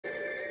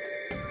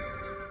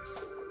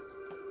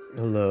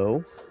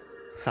Hello.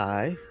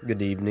 Hi.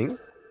 Good evening.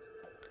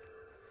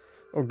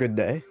 Or good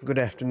day. Good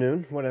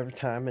afternoon. Whatever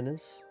time it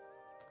is.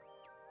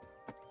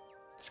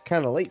 It's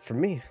kind of late for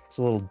me. It's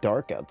a little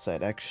dark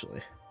outside,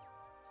 actually.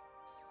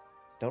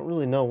 Don't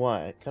really know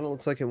why. It kind of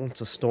looks like it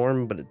wants a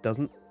storm, but it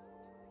doesn't.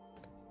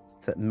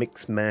 It's that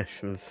mix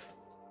mash of...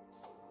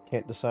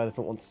 Can't decide if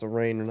it wants to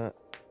rain or not.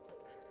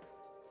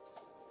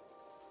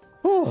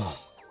 Oh,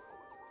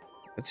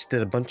 I just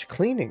did a bunch of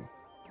cleaning.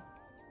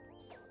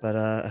 But,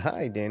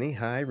 hi, Danny.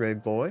 Hi,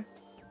 Red Boy.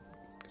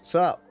 What's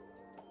up?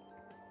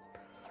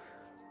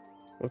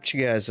 What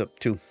you guys up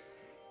to?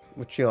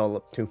 What y'all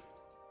up to?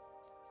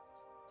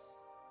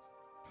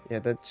 Yeah,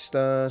 that's,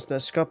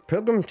 that Scott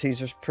Pilgrim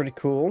teaser's pretty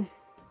cool.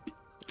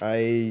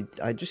 I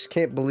just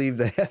can't believe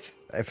they have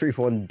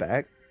everyone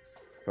back.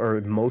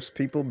 Or most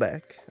people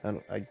back.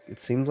 It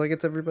seems like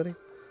it's everybody.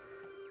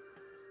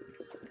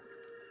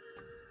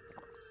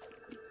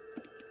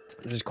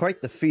 Which is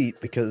quite the feat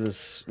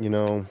because, you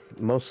know,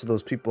 most of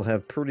those people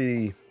have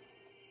pretty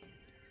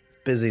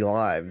busy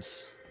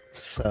lives.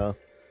 So,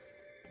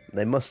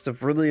 they must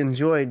have really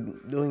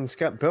enjoyed doing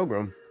Scott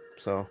Pilgrim.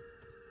 So,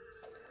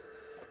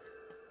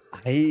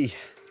 I'm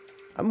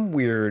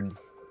weird.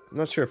 I'm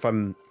not sure if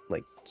I'm,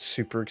 like,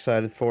 super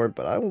excited for it,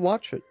 but I will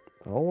watch it.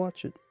 I'll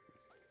watch it.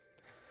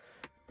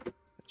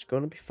 It's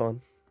gonna be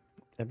fun.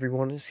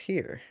 Everyone is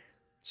here.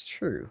 It's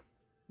true.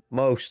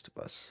 Most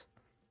of us.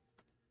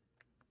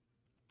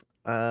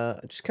 I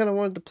just kind of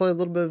wanted to play a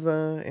little bit of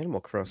Animal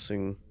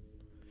Crossing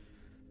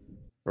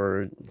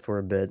for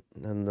a bit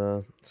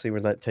and see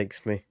where that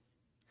takes me.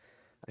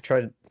 I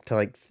tried to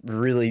like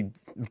really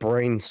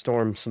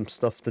brainstorm some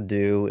stuff to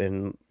do,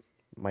 and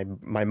my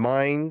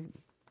mind,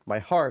 my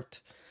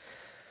heart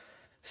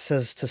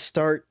says to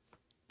start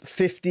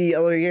 50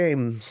 other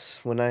games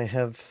when I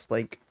have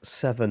like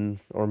 7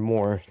 or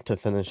more to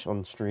finish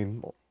on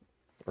stream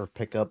or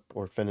pick up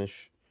or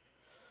finish.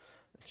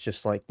 It's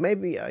just like,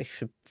 maybe I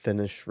should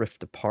finish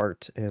Rift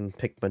Apart and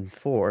Pikmin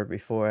 4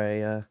 before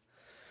I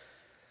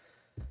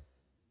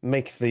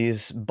make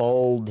these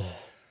bold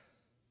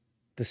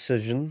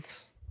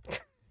decisions.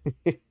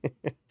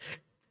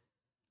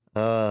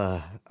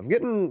 I'm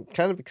getting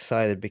kind of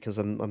excited because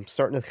I'm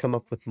starting to come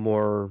up with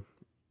more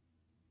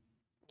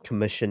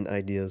commission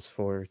ideas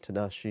for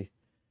Tadashi.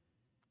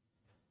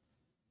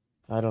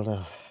 I don't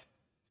know.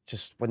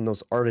 Just when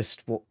those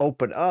artists will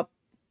open up,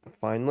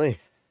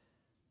 finally.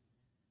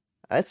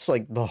 That's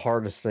like the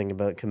hardest thing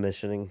about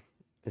commissioning.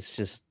 It's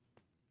just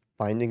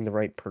finding the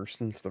right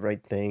person for the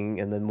right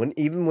thing, and then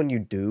even when you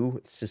do,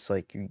 it's just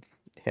like you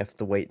have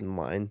to wait in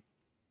line.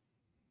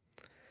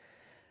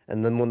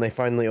 And then when they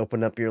finally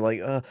open up, you're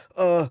like,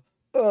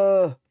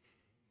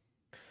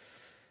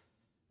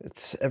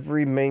 It's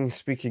every main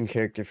speaking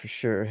character for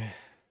sure.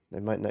 They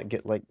might not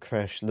get like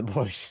Crash the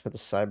voice for the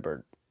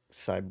cyborg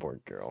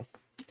girl.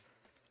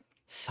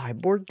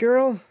 Cyborg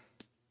girl?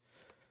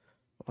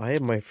 Why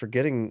am I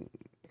forgetting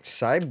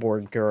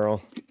Cyborg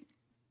girl?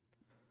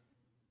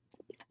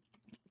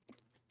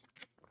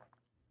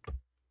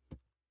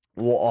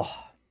 Whoa.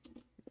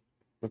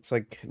 Looks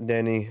like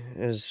Danny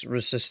has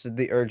resisted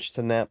the urge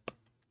to nap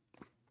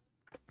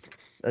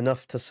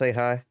enough to say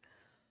hi.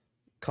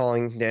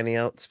 Calling Danny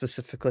out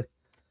specifically.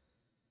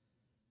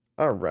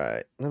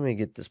 Alright, let me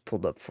get this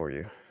pulled up for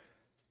you.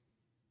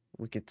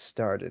 We get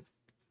started.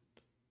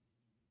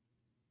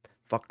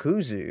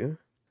 Fakuzu?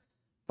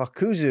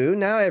 Fakuzu?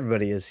 Now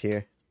everybody is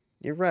here.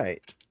 You're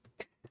right.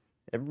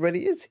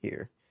 Everybody is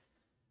here.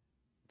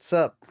 What's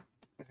up?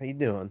 How you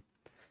doing?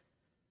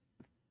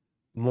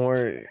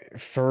 More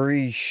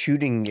furry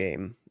shooting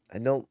game. I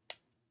don't...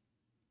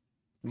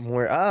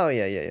 More... Oh,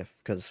 yeah.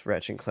 Because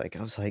Ratchet and Clank.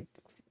 I was like,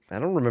 I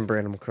don't remember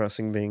Animal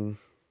Crossing being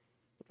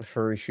a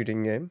furry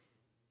shooting game.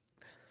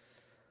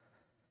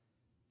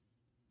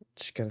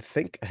 Just gotta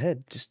think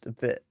ahead just a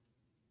bit.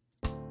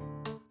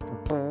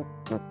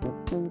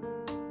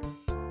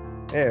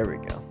 There we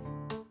go.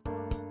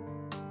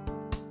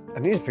 I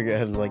need to figure out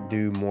how to like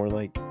do more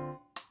like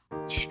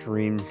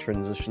stream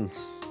transitions.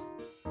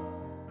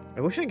 I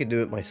wish I could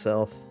do it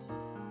myself.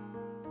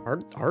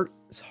 Art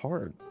is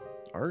hard.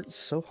 Art is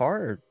so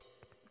hard.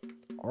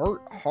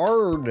 Art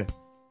hard.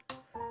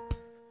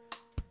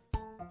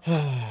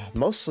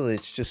 Mostly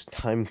it's just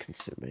time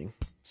consuming.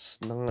 It's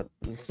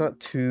not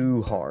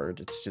too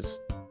hard. It's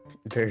just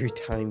very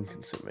time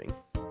consuming.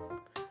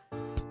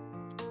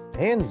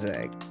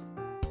 Anzac.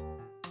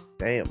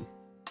 Damn.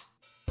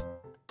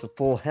 It's a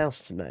full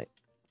house tonight.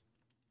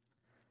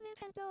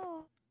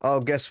 Nintendo.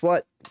 Oh, guess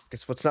what?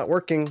 Guess what's not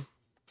working?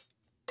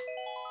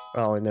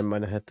 Oh, never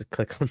mind. I had to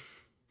click on.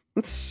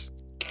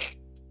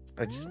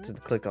 I just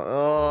did click on.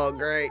 Oh,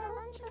 great.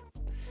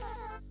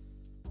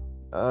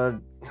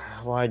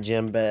 Why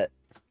Jambet?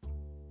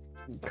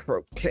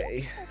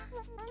 Croquet.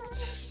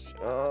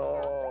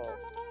 Oh.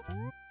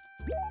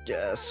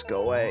 Yes,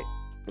 go away.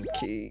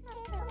 Key.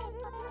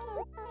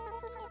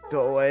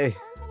 Go away.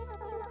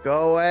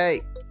 Go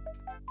away.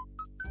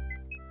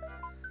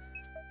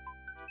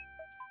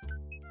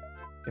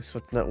 Guess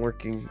what's not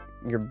working?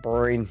 Your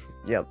brain.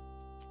 Yep.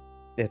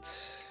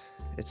 It's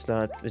It's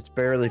not, it's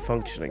barely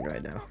functioning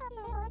right now.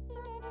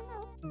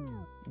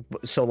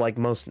 So like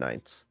most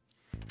nights.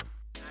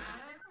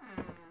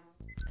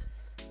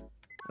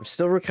 I'm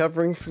still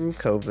recovering from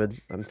COVID.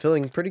 I'm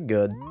feeling pretty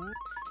good.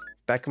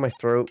 Back of my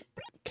throat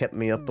kept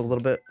me up a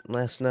little bit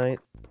last night.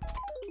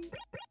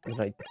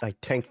 And I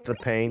tanked the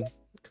pain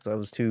because I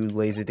was too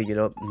lazy to get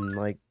up and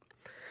like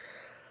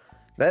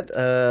that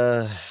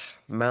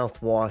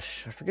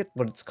mouthwash. I forget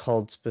what it's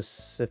called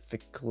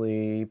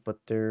specifically, but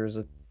there's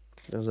a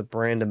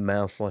brand of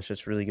mouthwash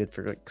that's really good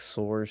for like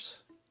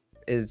sores.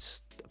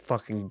 It's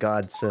fucking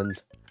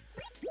godsend.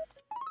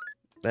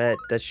 That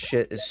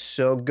shit is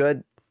so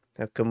good.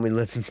 How come we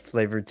live in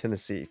Flavor,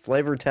 Tennessee?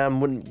 Flavor Town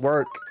wouldn't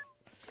work.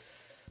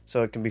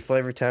 So it can be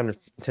Flavor Town or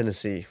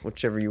Tennessee,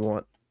 whichever you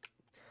want.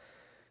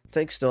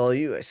 Thanks to all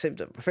you, I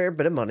saved up a fair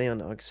bit of money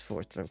on August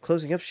 4th. I'm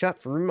closing up shop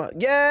for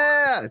remodel.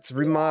 Yeah! It's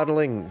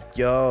remodeling.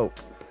 Yo.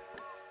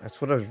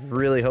 That's what I was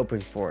really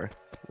hoping for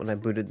when I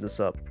booted this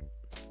up.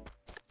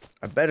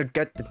 I better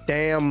get the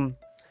damn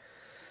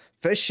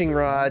fishing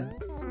rod.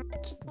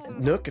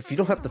 Nook, if you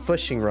don't have the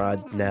fishing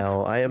rod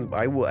now,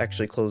 I will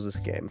actually close this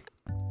game.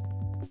 Oh,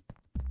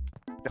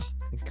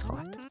 thank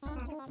God.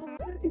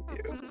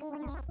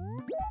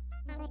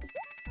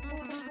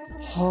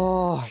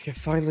 Oh, I can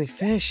finally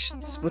fish.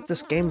 That's what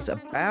this game's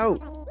about.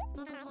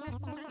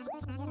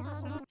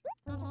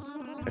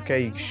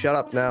 Okay, shut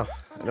up now.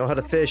 I know how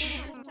to fish.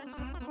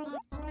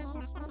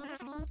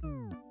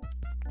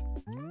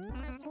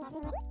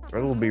 I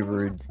will be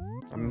rude.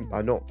 I'm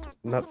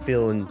not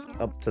feeling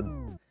up to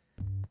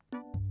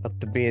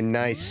being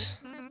nice.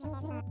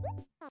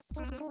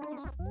 I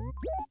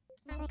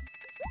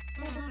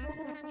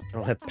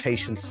don't have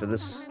patience for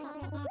this.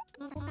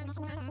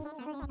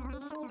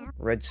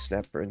 Red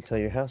snapper until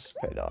your house is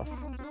paid off.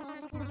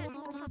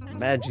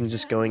 Imagine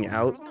just going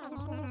out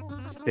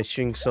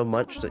fishing so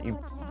much that you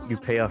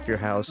pay off your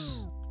house.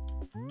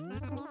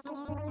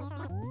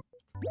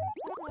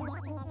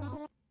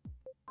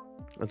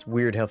 That's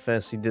weird how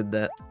fast he did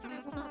that.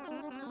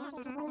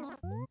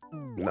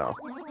 No.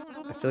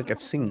 I feel like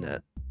I've seen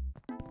that.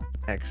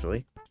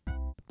 Actually.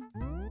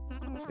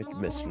 Thank you,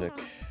 Mr. Nick.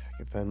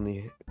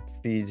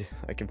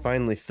 I can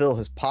finally fill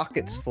his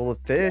pockets full of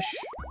fish.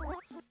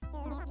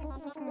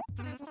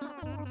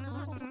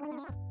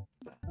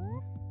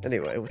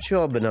 Anyway, what you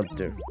all been up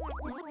to?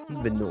 What you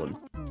been doing?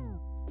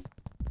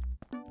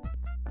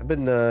 I've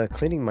been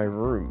cleaning my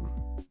room.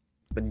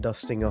 Been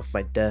dusting off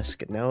my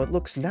desk, and now it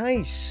looks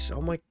nice.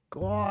 Oh my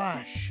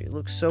gosh, it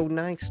looks so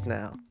nice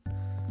now.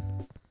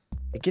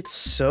 It gets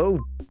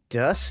so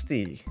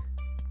dusty.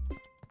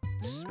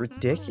 It's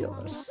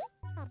ridiculous.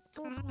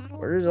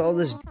 Where does all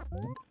this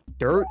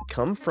dirt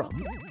come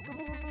from?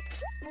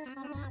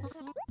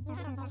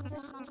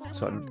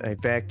 So I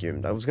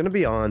vacuumed. I was gonna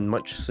be on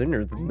much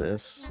sooner than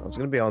this. I was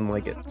gonna be on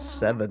like at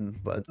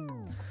 7, but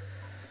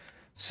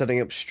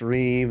setting up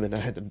stream, and I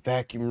had to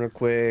vacuum real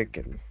quick,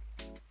 and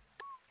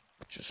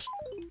just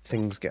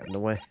things got in the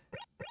way.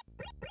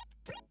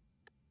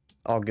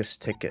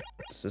 August ticket.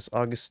 Is this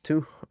August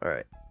 2?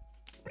 Alright.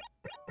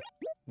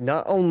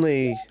 Not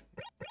only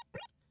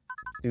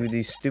do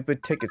these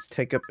stupid tickets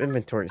take up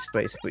inventory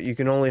space, but you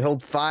can only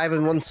hold 5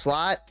 in one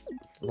slot?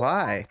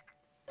 Why?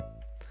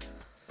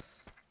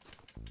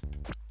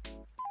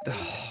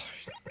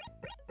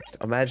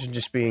 Imagine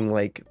just being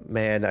like,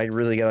 man, I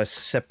really gotta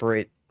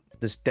separate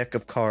this deck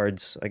of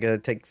cards. I gotta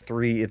take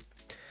three of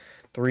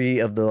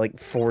the like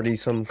 40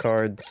 some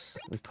cards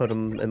and put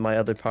them in my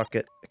other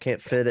pocket. I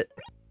can't fit it.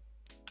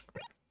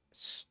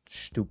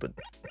 Stupid.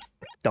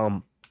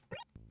 Dumb.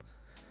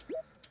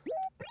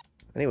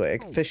 Anyway, I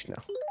can fish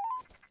now.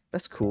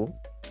 That's cool.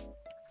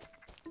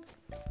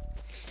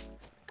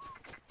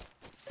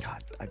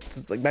 God,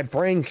 like my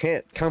brain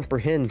can't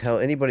comprehend how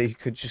anybody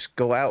could just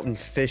go out and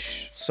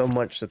fish so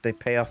much that they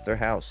pay off their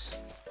house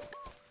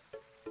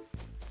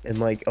in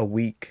like a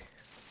week.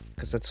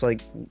 Because that's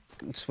like,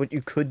 it's what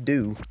you could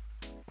do.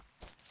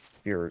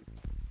 You're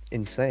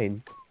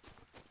insane.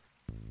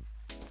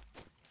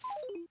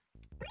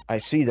 I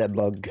see that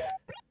bug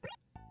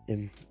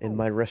in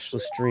my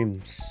restless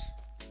dreams.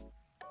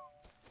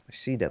 I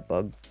see that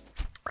bug.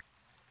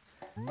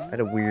 I had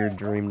a weird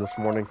dream this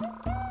morning.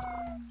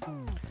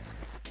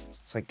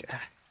 It's like,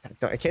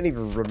 I can't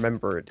even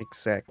remember it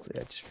exactly.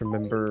 I just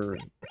remember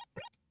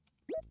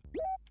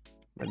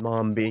my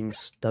mom being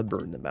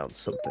stubborn about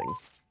something.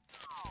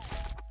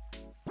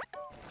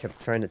 Kept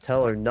trying to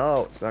tell her,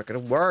 no, it's not gonna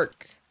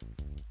work.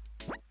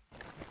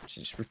 She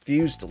just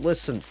refused to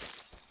listen.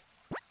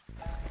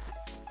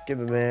 Give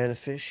a man a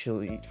fish,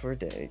 he'll eat for a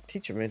day.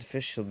 Teach a man to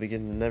fish, he'll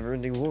begin the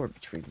never-ending war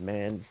between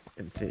man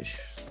and fish.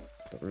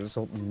 That will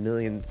result in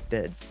millions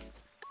dead.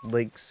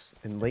 Lakes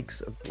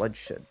of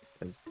bloodshed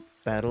as the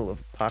battle of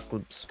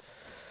apocalypse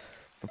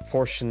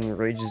proportion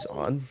rages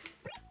on.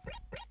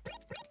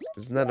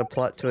 Isn't that a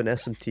plot to an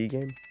SMT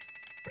game?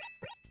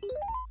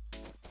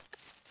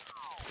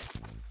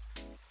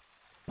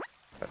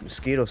 That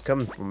mosquito's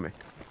coming for me.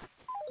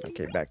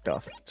 Okay, backed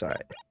off. It's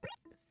alright.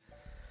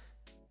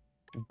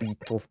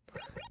 Beetle.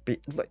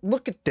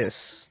 Look at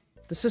this.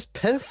 This is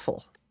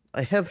pitiful.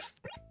 I have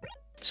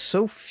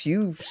so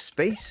few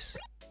space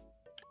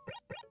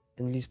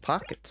in these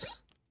pockets.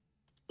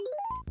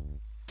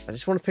 I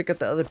just want to pick up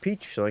the other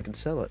peach so I can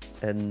sell it,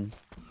 and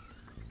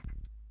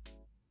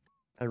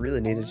I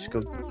really need to just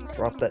go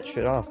drop that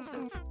shit off.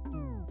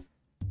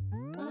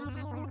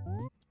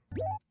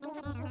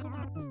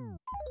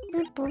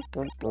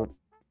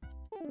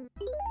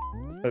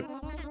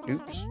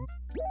 Oops.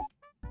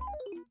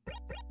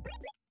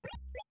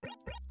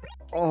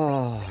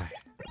 Oh,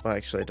 well,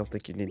 actually, I don't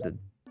think you need to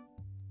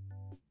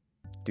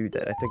do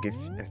that. I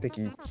think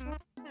he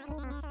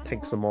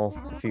takes them all,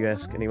 if you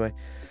ask. Anyway,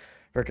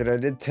 record, I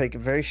did take a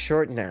very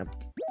short nap.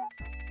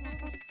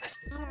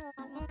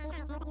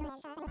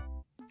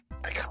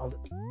 I called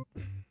it.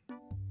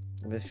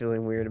 I've been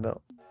feeling weird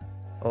about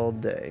all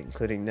day,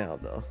 including now,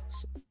 though.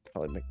 So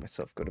probably make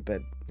myself go to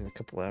bed in a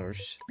couple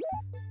hours.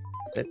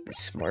 That'd be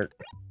smart.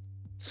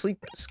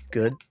 Sleep is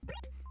good.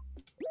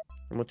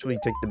 How much will you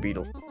take the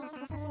beetle?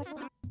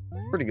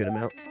 Pretty good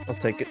amount. I'll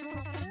take it.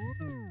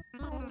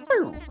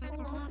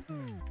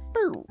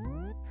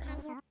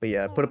 But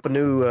yeah, I put up a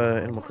new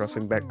Animal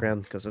Crossing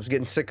background because I was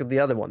getting sick of the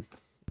other one.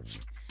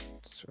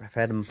 So I've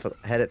had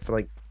it for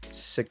like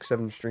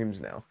 6-7 streams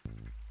now.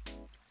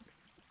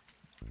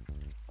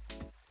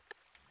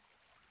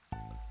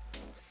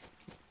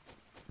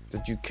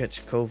 Did you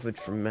catch COVID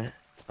from Matt?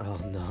 Oh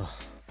no.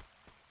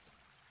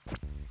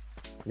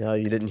 No,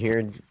 you didn't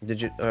hear.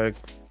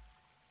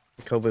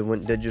 COVID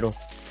went digital.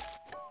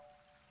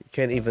 You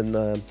can't even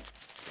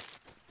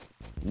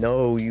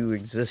know you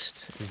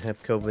exist and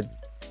have COVID.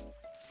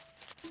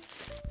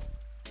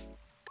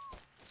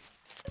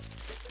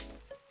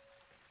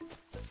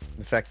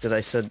 The fact that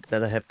I said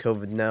that I have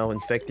COVID now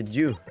infected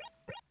you.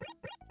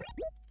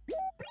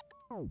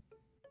 Boop.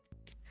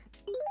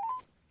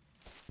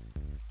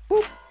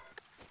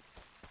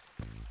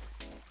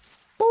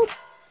 Boop.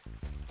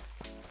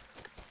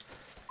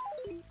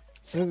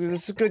 So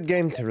this is a good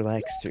game to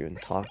relax to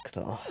and talk,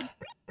 though.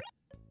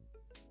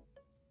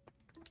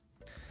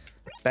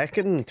 Back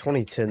in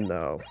 2010,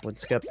 though, when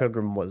Scott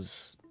Pilgrim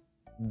was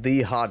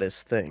the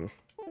hottest thing,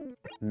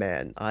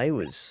 man, I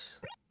was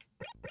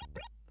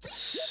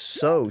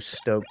so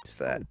stoked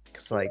that,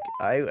 because, like,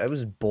 I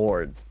was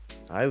bored.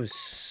 I was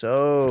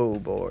so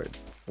bored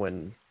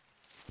when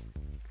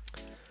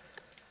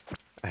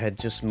I had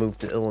just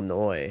moved to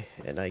Illinois,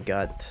 and I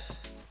got,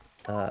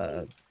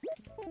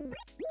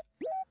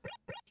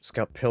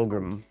 Scott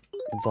Pilgrim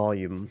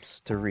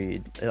volumes to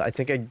read. I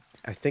think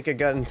I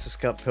got into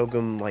Scott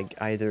Pilgrim like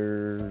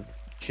either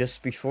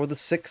just before the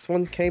 6th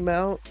one came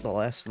out, the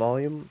last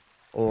volume,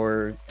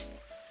 or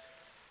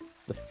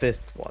the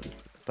 5th one.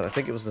 But I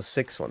think it was the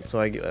 6th one, so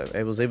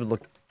I was able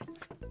to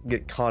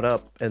get caught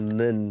up and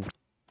then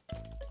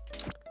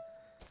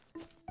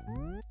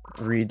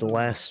read the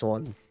last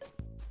one,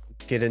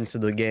 get into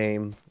the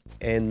game,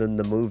 and then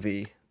the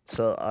movie.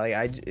 So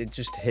it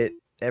just hit,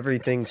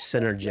 everything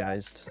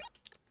synergized.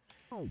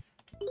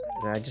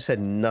 And I just had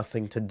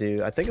nothing to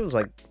do. I think it was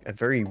like a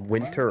very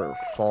winter or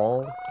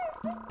fall.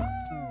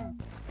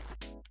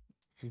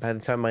 By the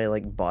time I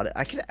like bought it,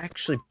 I could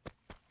actually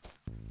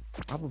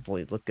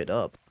probably look it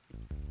up.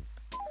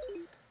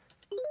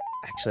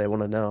 Actually, I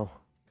want to know,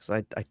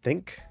 because I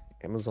think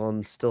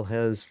Amazon still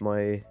has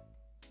my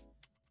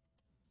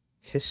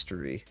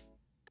history.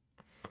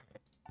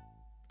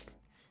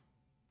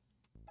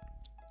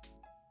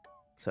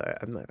 So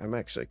I'm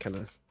actually kind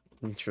of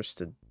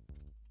interested.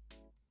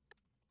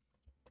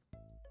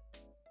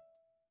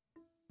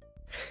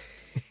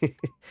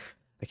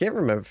 I can't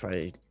remember if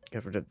I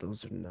got rid of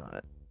those or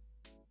not.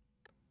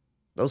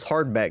 Those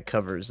hardback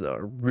covers, though,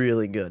 are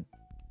really good.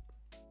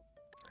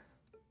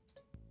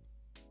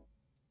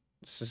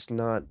 This is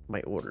not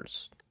my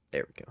orders.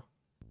 There we go.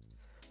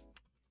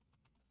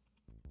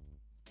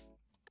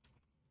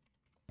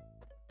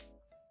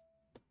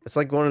 It's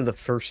like one of the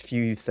first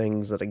few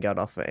things that I got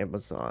off of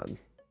Amazon,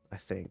 I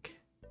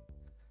think.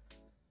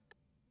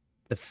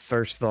 The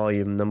first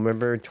volume,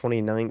 November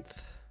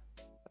 29th.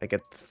 I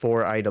got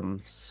 4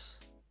 items.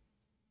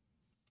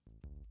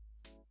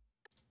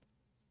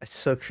 It's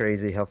so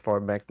crazy how far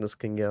back this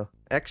can go.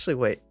 Actually,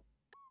 wait.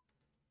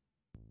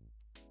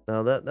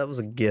 No, that was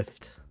a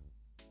gift.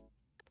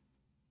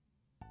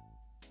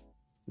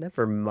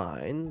 Never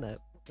mind.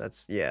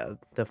 That's yeah,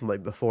 definitely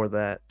before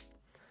that.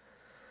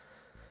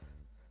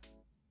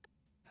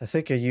 I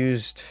think I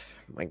used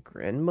my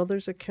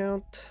grandmother's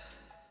account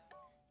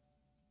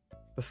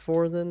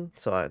before then,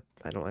 so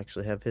I don't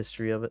actually have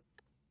history of it.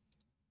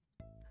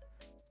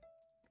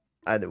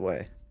 Either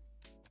way,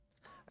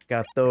 I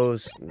got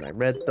those and I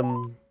read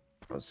them.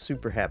 I was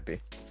super happy.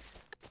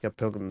 Scott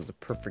Pilgrim was the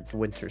perfect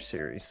winter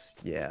series.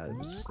 Yeah, it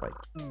was like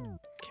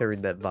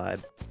carried that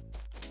vibe.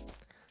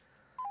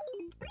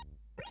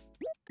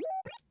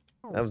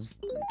 I was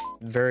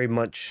very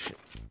much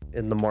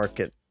in the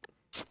market.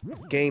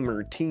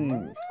 Gamer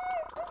team.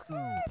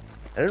 I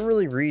didn't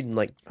really read,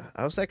 like,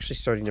 I was actually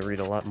starting to read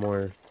a lot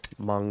more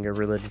manga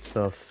related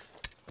stuff.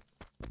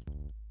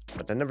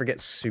 But I never get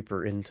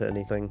super into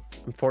anything.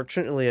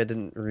 Unfortunately, I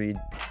didn't read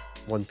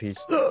One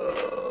Piece.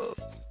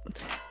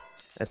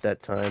 at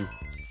that time.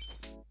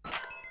 I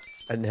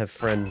didn't have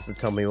friends to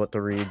tell me what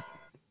to read.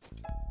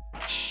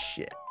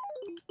 Shit.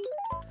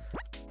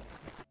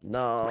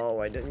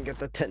 No, I didn't get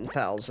the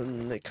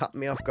 10,000. It caught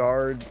me off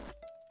guard.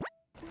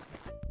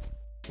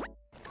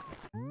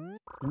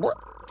 What?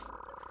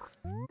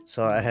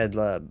 So I had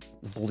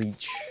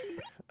Bleach.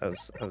 I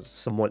was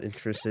somewhat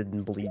interested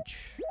in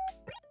Bleach.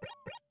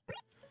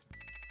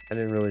 I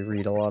didn't really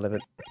read a lot of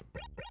it.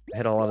 I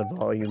had a lot of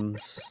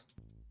volumes.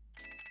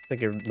 I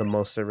think the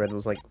most I read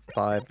was like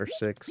 5 or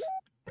 6.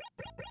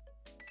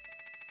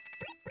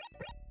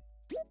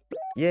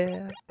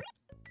 Yeah.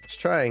 Just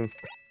trying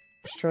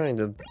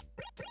to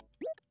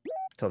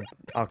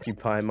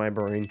occupy my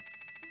brain.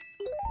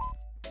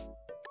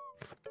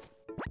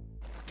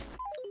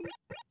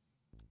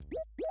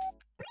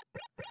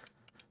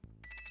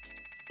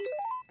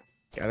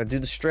 Gotta do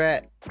the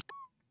strat.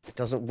 It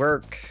doesn't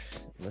work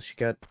unless you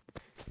got,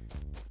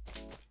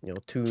 you know,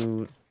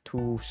 two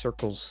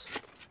circles,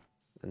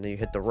 and then you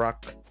hit the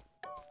rock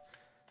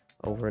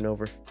over and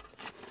over.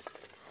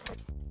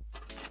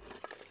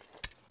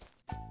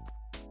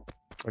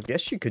 I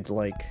guess you could,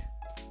 like,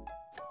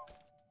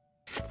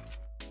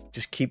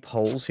 just keep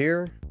holes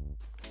here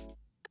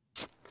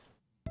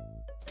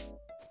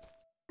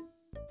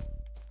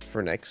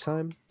for next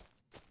time.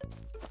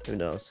 Who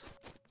knows?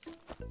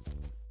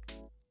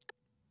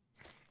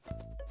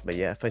 But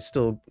yeah, if I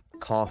still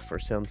cough or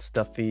sound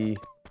stuffy,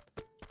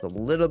 it's a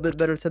little bit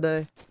better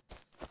today.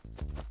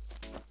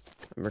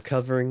 I'm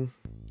recovering.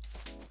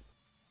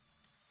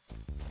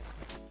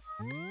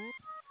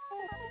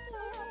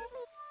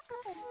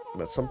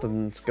 But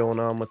something's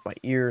going on with my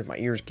ears. My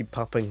ears keep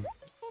popping.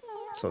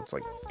 So it's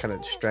like kind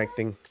of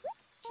distracting.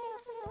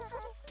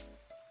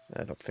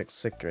 I don't feel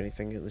sick or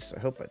anything. At least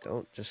I hope I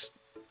don't. Just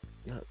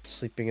not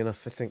sleeping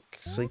enough. I think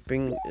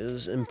sleeping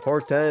is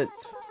important.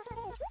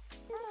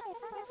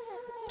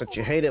 Don't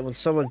you hate it when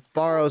someone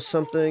borrows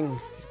something?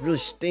 It really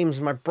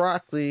steams my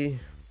broccoli.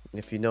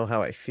 If you know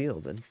how I feel,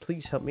 then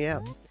please help me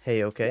out.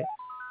 Hey, okay?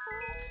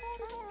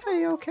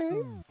 Hey,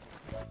 okay?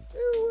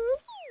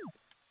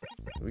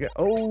 We got...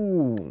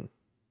 Oh!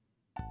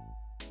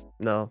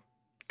 No.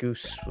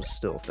 Goose was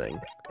still a thing.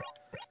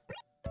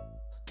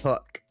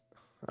 Huck.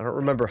 I don't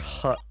remember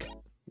Huck.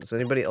 Does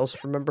anybody else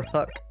remember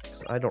Huck?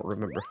 Because I don't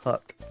remember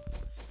Huck.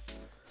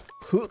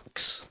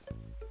 Hooks.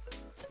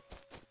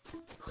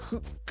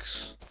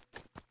 Hooks.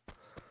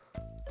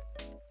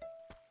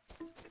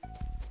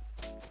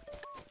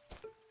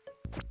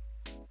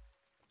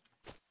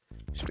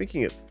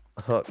 Speaking of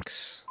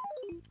hooks,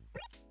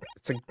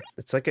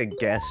 it's like a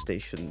gas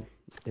station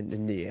in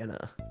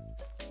Indiana.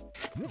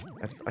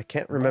 I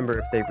can't remember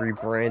if they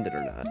rebranded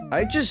or not.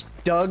 I just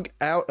dug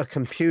out a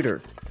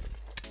computer.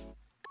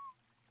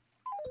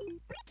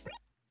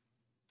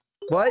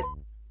 What?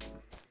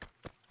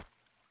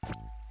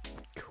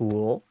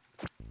 Cool.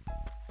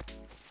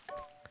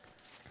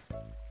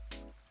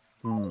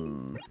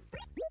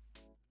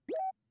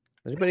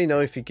 Anybody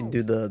know if you can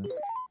do the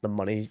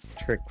money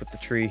trick with the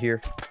tree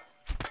here?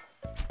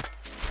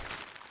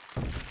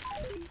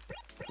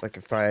 Like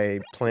if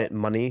I plant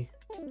money,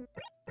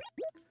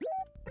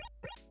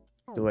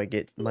 do I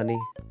get money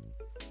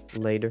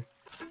later?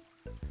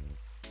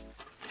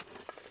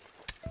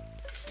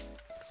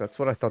 'Cause that's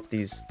what I thought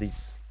these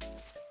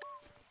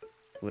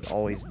would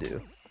always do.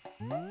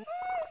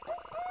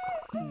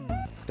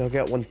 Dug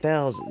out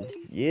 1,000.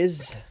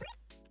 Yes.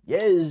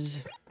 Yes.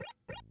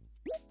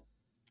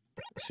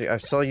 See, I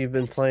saw you've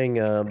been playing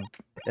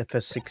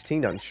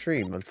FS16 on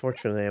stream.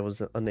 Unfortunately, I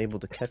was unable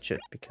to catch it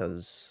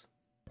because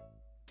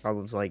I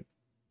was like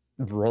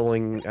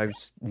rolling. I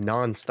was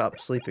non-stop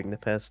sleeping the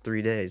past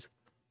 3 days.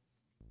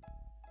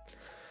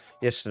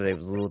 Yesterday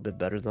was a little bit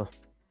better though,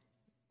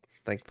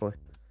 thankfully.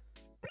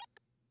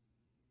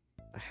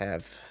 I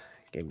have.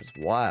 The game is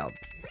wild.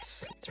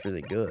 It's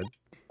really good.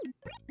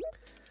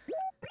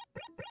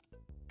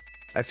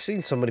 I've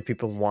seen so many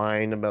people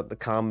whine about the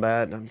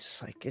combat, and I'm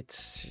just like,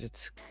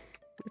 it's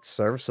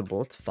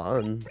serviceable. It's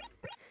fun.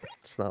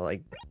 It's not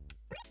like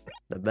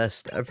the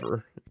best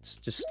ever. It's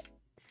just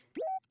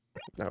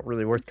not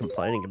really worth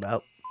complaining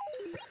about.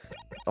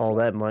 All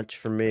that much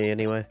for me,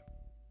 anyway.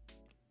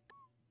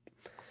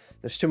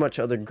 There's too much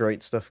other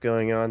great stuff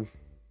going on.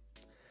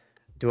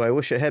 Do I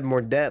wish it had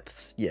more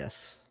depth?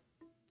 Yes.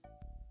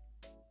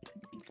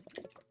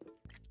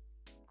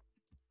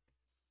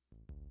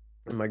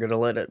 Am I gonna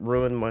let it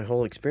ruin my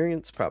whole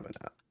experience? Probably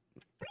not.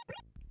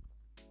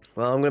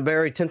 Well, I'm gonna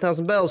bury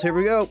 10,000 bells. Here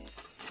we go.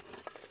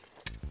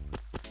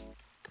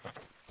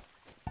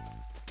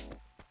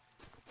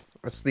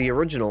 That's the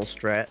original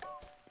strat.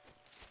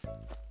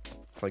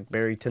 It's like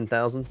bury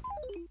 10,000.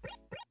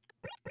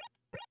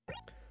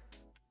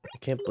 I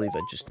can't believe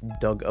I just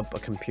dug up a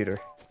computer.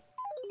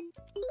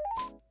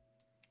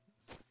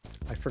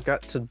 I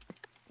forgot to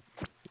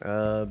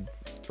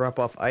drop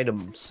off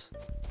items.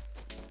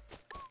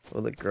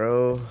 Will it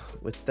grow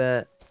with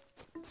that?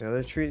 The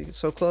other tree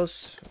so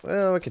close?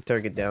 Well, I could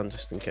take it down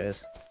just in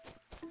case.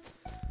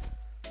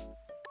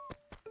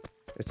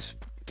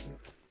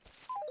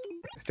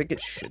 I think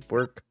it should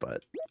work,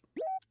 but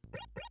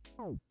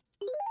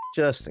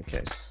Just in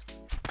case.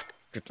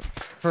 Get the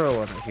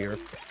hell out of here.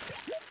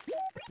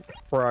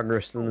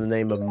 Progress in the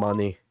name of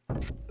money.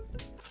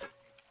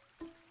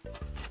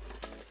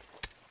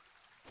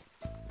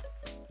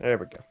 There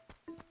we go.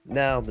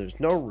 Now there's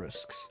no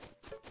risks.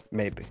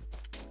 Maybe.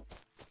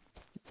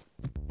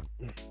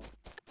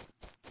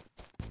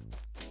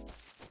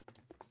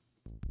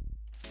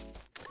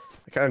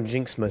 I kind of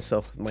jinxed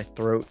myself with my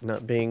throat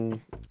not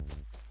being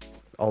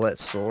all that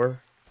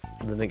sore,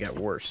 and then it got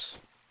worse.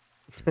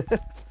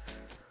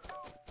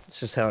 It's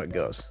just how it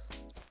goes.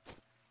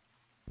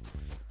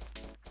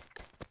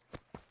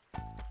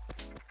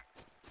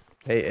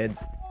 Hey Ed,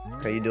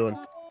 how you doing?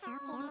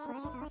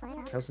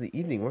 How's the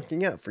evening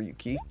working out for you,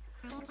 Key?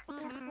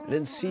 I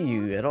didn't see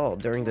you at all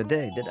during the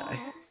day, did I?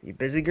 You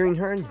busy,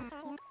 Greenhorn?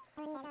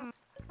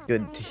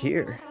 Good to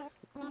hear.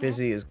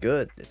 Busy is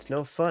good. It's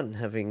no fun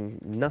having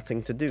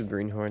nothing to do,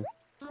 Greenhorn.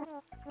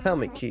 Tell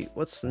me, Key,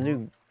 what's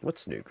new,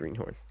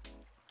 Greenhorn?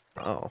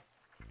 Oh.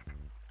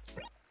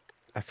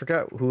 I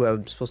forgot who I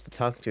was supposed to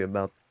talk to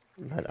about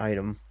that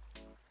item.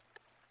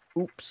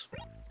 Oops.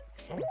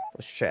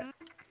 Let's chat.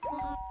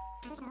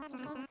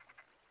 I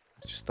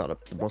just thought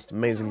up the most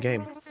amazing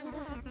game.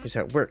 Here's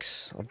how it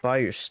works. I'll buy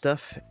your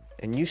stuff,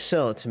 and you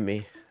sell it to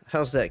me.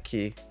 How's that,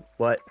 Key?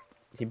 What?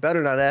 You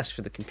better not ask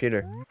for the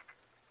computer.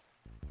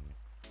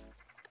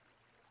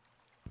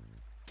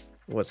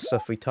 What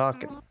stuff we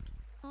talking?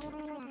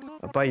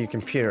 I'll buy your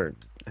computer.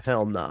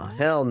 Hell nah.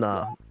 Hell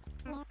nah.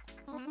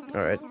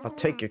 Alright, I'll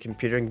take your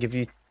computer and give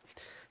you...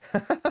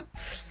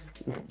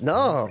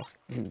 No!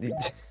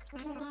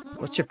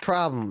 What's your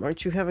problem?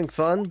 Aren't you having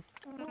fun?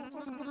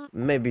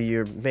 Maybe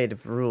you're made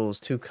of rules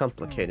too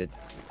complicated.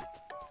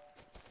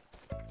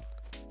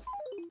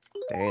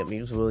 Damn, he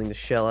was willing to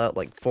shell out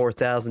like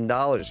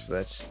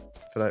 $4,000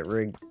 for that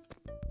rig.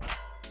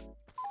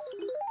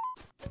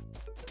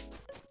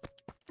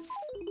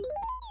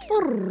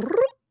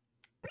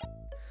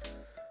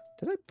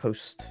 Did I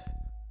post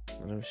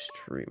when I was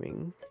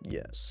streaming?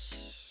 Yes.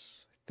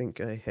 I think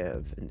I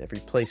have in every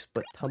place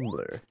but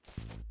Tumblr.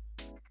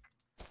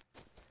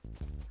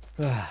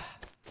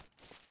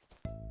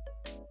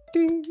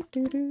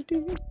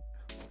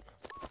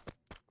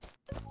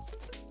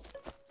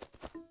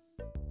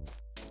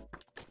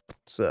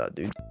 What's up,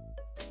 dude?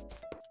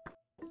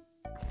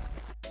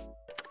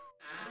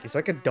 He's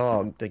like a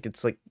dog that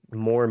gets like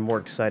more and more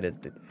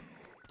excited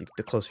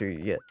the closer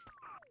you get.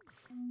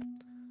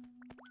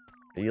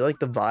 Do you like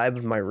the vibe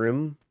of my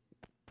room?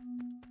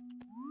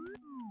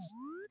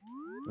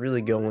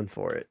 Really going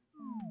for it.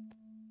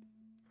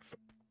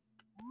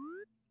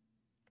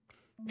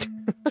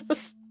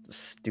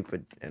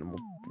 Stupid Animal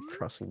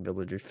Crossing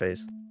villager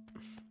face.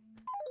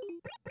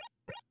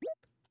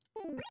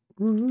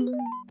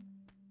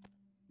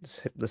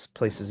 This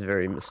place is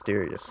very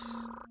mysterious.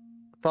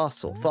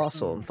 Fossil,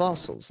 and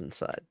fossils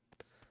inside.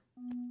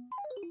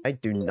 I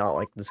do not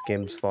like this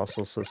game's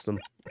fossil system.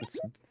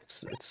 It's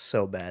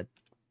so bad.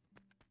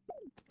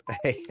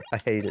 I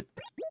hate it.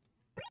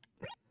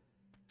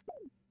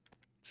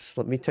 Just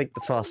let me take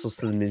the fossils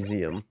to the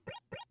museum.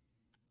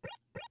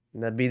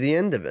 And that'd be the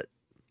end of it.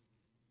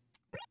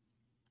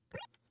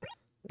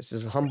 This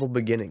is humble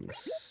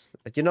beginnings.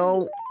 You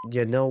know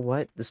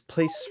what? This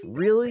place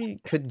really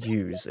could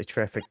use a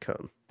traffic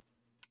cone.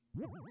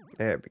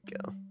 There we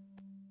go.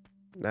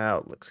 Now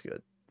it looks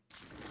good.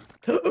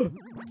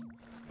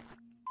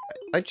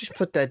 I just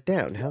put that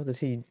down. How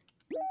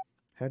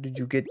did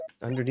you get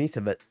underneath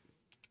of it?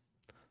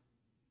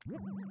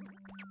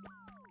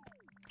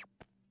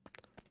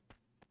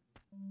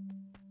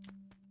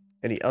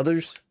 Any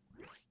others?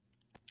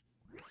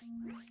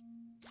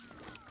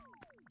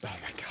 Oh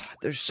my god,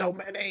 there's so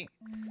many!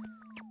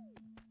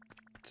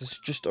 This is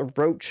just a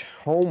roach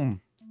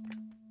home.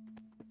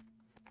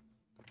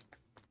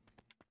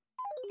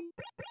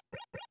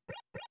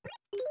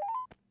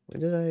 Where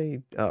did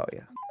I... Oh,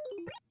 yeah.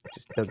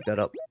 Just dug that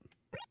up.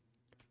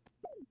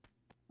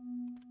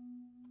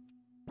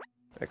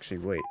 Actually,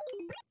 wait.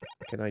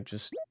 Can I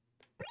just...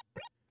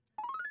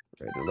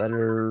 write a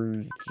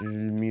letter to the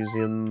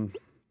museum?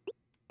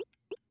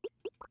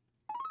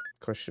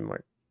 Question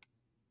mark.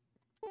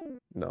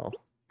 No.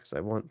 Because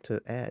I want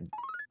to add.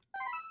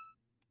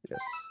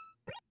 Yes.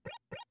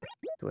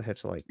 Do I have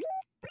to, like...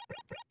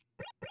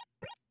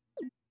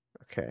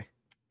 Okay.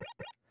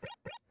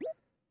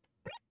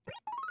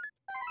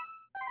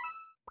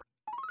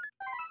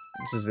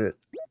 This is it.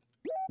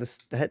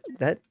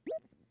 That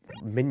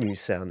menu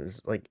sound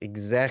is like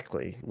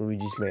exactly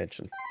Luigi's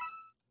Mansion.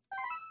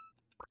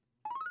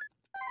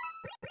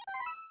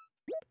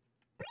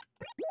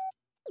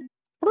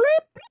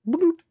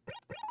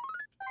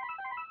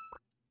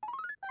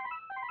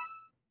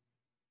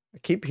 I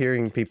keep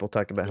hearing people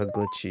talk about how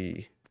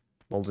glitchy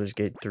Baldur's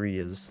Gate 3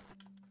 is.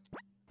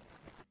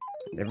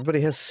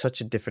 Everybody has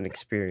such a different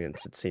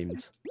experience, it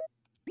seems.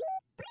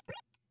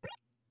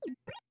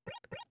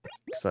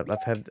 Because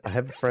I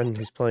have a friend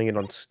who's playing it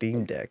on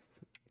Steam Deck,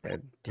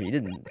 and he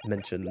didn't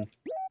mention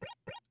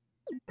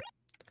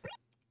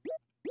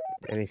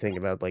anything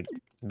about, like,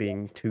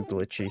 being too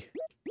glitchy.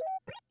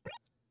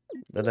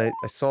 Then I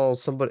saw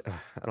somebody,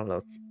 I don't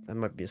know, that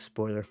might be a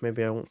spoiler.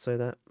 Maybe I won't say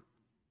that.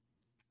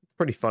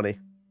 Pretty funny.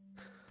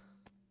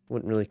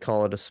 Wouldn't really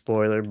call it a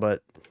spoiler,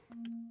 but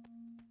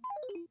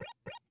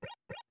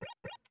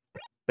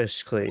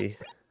basically,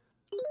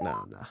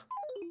 no.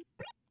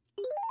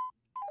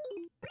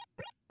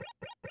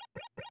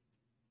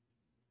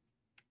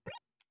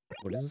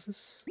 What is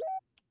this?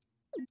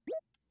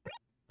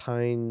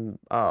 Pine,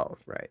 oh,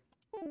 right.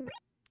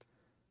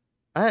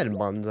 I had a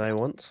bonsai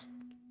once.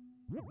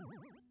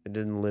 It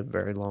didn't live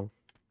very long.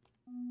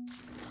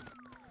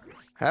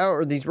 How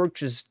are these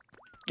roaches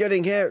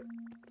getting here?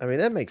 I mean,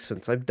 that makes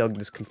sense. I've dug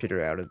this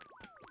computer out of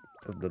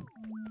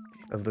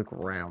the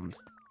ground.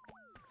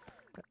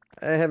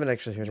 I haven't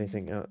actually heard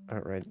anything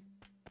outright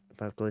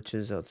about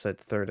glitches outside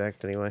the third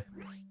act anyway.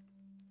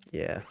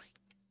 Yeah.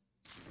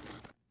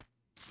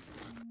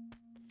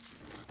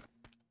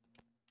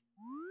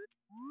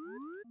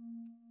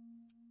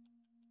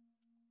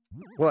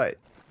 What?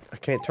 I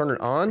can't turn it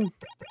on?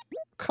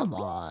 Come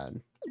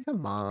on.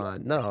 Come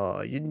on.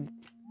 No, you...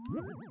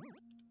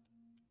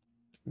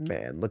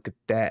 Man, look at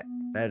that.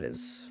 That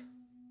is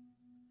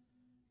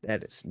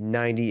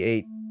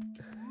 98.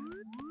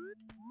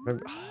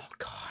 Remember, oh,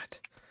 God.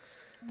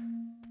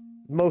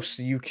 Most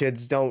of you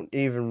kids don't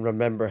even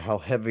remember how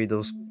heavy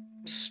those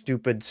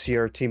stupid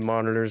CRT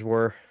monitors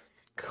were.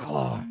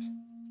 God.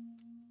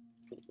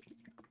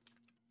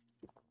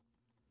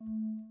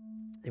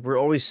 They were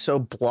always so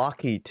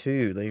blocky,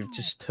 too. They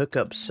just took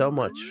up so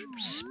much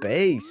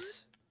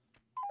space.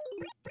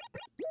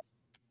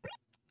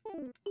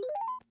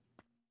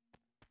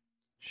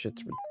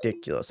 Shit's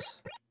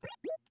ridiculous.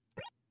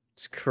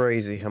 It's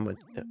crazy how much,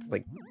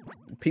 like,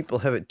 people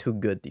have it too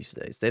good these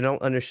days. They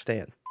don't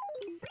understand.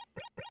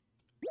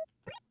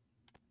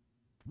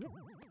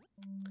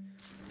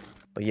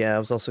 But yeah, I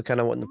was also kind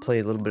of wanting to play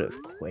a little bit of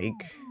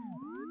Quake.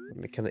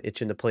 I'm kind of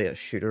itching to play a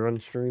shooter on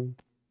stream.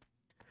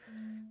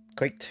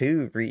 Quake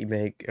 2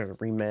 remake or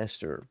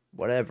remaster,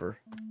 whatever,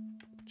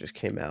 just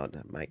came out.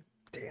 I'm like,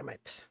 damn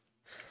it.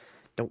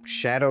 Don't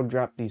shadow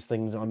drop these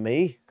things on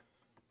me.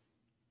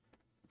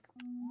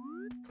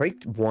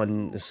 Quake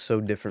 1 is so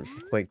different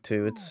from Quake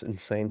 2, it's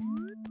insane.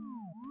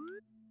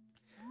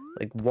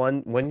 Like,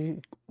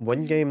 one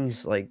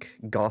game's like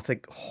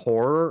gothic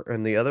horror,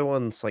 and the other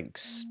one's like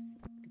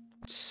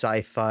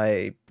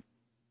sci-fi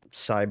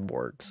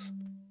cyborgs.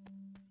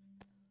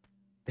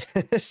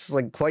 It's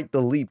like quite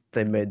the leap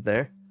they made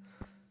there.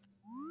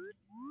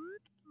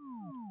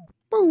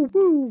 Boo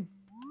boo.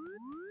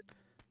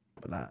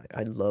 But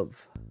I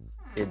love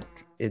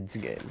id's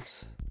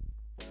games.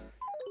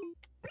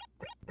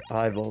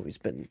 I've always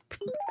been a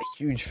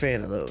huge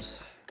fan of those.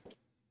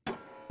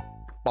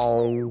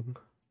 Bong.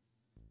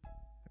 I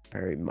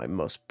buried my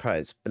most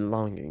prized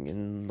belonging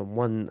in the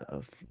one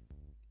of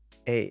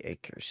A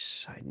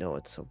acres. I know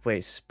it's a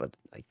waste, but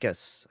I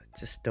guess I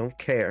just don't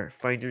care.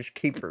 Finders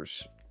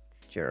keepers.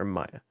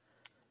 Jeremiah.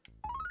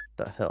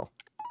 The hell?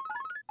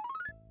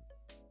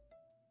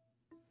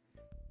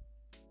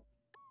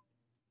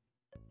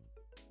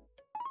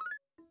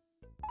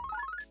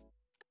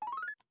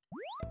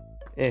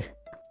 Eh.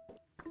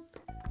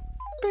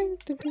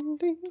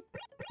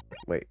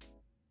 Wait.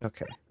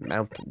 Okay.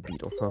 Mountain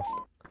beetle, huh?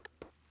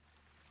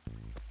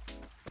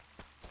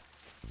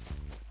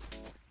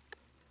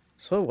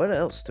 So what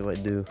else do I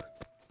do?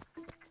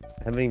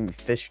 I haven't even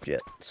fished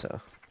yet, so...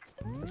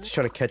 I'm just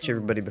trying to catch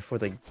everybody before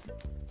they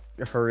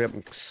hurry up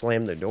and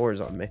slam their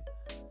doors on me.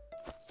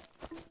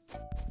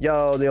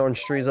 Yo, the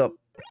orange tree's up.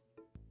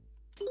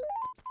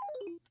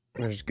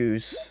 There's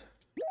Goose.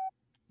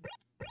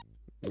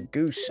 The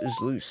goose is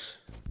loose.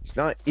 It's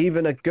not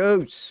even a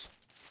goose.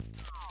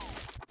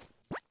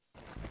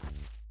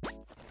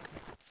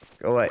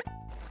 Go away.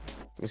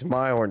 These are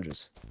my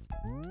oranges.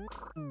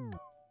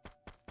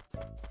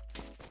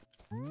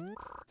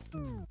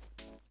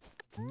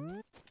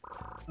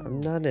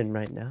 I'm not in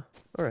right now.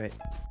 Alright.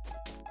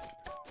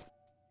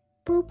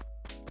 Boop.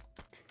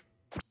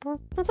 Boop,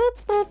 boop, boop,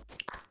 boop.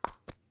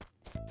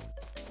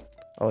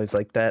 Always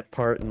like that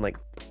part, and like,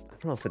 I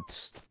don't know if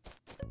it's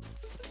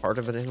part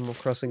of an Animal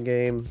Crossing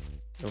game,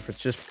 or if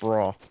it's just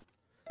Brawl.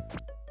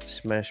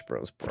 Smash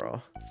Bros.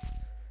 Brawl.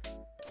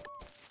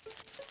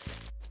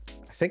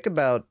 I think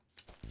about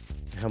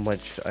how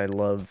much I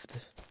loved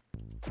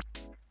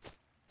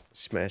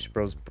Smash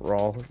Bros.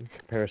 Brawl in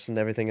comparison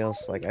to everything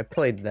else. Like, I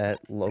played that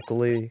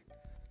locally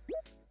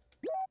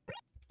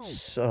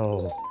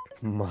so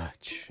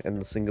much in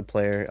the single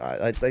player.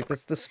 I like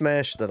that's the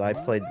Smash that I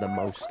played the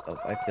most of,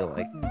 I feel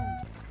like.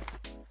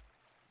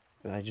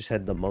 And I just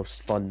had the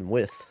most fun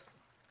with.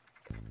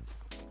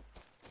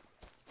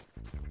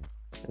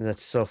 And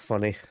that's so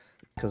funny,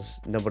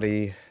 because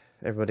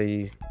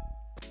everybody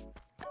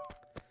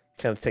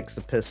kind of takes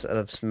the piss out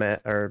of Smash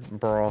or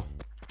Brawl.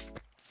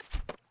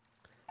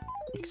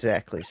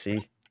 Exactly,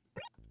 see?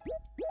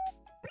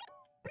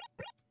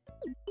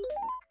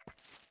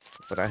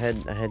 But I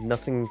had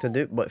nothing to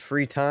do but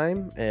free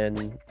time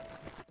and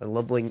a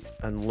loving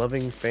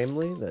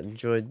family that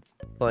enjoyed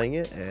playing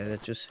it, and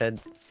it just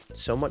had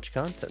so much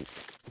content.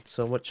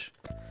 So much.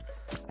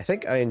 I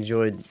think I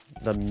enjoyed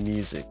the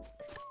music.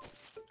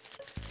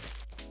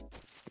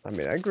 I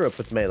mean, I grew up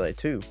with Melee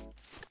too.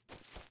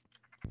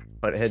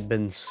 But it had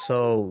been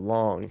so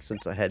long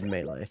since I had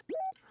Melee.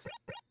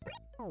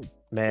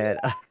 Man,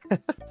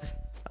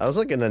 I was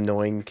like an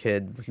annoying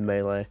kid with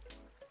Melee.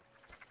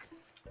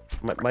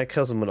 My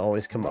cousin would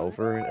always come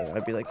over and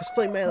I'd be like, let's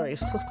play Melee,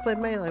 let's play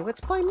Melee, let's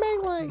play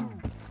Melee!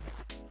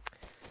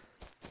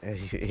 And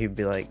he'd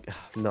be like,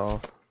 no,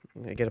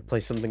 I gotta play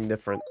something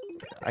different.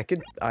 I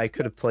could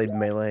have played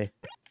Melee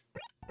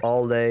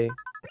all day,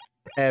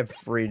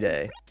 every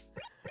day,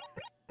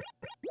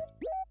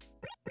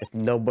 if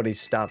nobody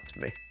stopped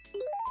me.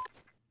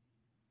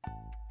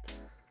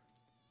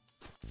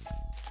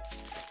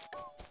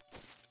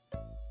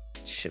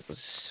 Shit was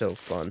so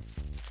fun.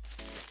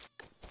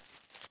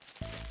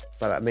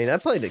 But I mean, I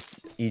played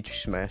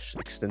each Smash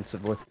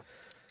extensively.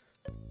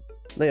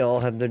 They all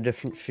have their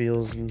different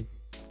feels and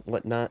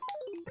whatnot.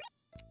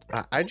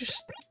 I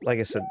just,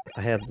 like I said,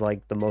 I have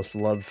like the most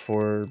love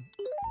for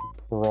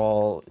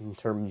Brawl in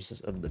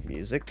terms of the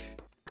music,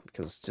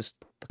 because just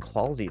the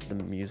quality of the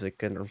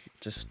music and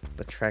just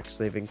the tracks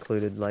they've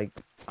included. Like,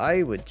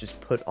 I would just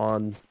put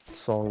on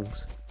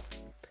songs.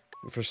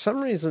 And for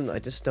some reason, I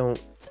just don't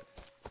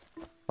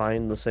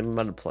find the same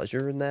amount of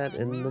pleasure in that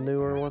in the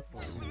newer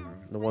ones,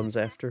 the ones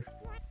after.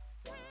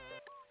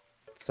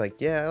 It's like,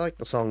 yeah, I like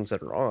the songs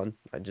that are on.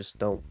 I just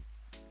don't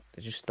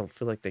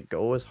feel like they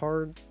go as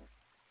hard.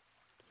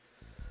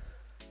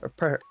 Or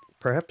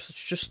perhaps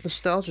it's just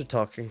nostalgia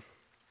talking.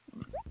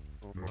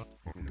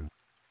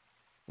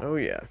 Oh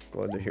yeah,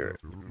 glad to hear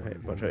it. Hey,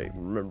 but hey,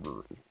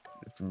 remember,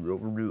 if you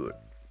overdo it,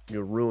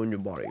 you'll ruin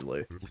your body,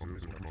 Lee.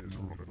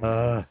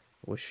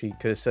 Wish he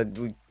could have said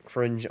we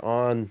cringe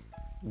on.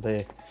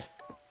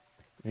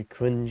 We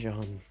cringe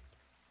on.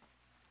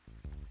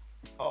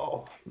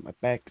 Oh, my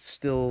back's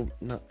still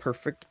not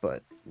perfect,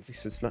 but at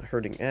least it's not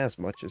hurting as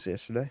much as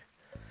yesterday.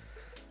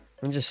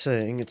 I'm just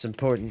saying it's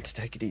important to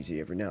take it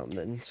easy every now and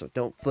then, so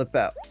don't flip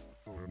out.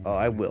 Oh,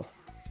 I will.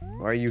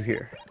 Why are you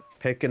here?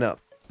 Picking up.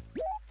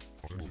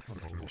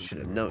 I should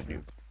have known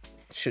you.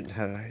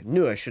 I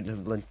knew I shouldn't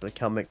have lent the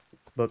comic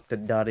book to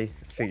Dottie.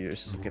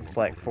 Figures get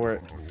flack for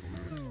it.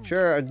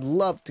 Sure, I'd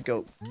love to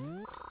go.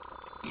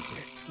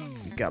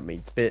 You got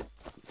me bit.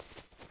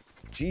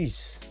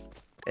 Jeez.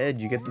 Ed,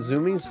 you get the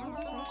zoomies?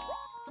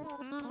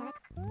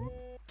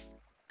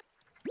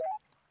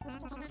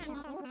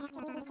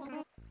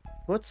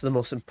 What's the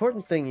most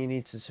important thing you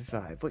need to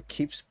survive? What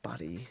keeps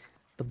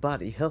the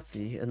body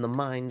healthy and the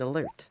mind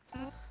alert?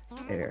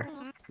 Air.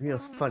 Real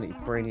funny,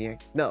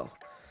 Brainiac. No,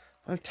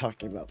 I'm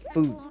talking about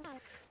food.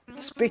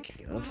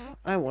 Speaking of,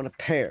 I want a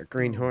pear,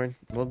 Greenhorn.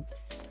 Well,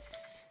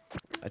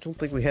 I don't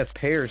think we have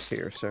pears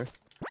here, sir.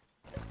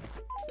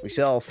 We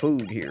sell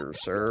food here,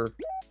 sir.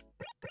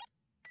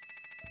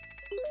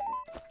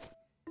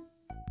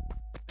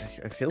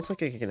 It feels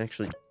like I can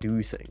actually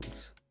do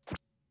things.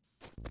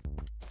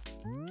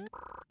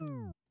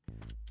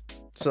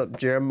 What's up,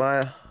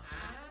 Jeremiah?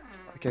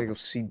 I gotta go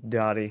see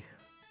Dottie.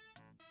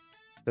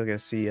 Still gotta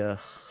see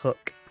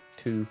Hook,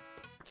 too.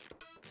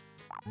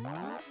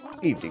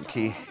 Evening,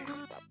 Key.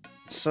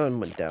 Sun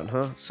went down,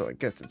 huh? So I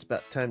guess it's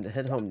about time to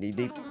head home, Knee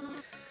Deep.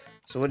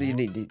 So what do you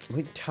need? What are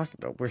you talking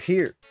about? We're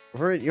here.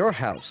 We're at your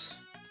house.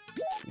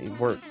 Need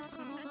work.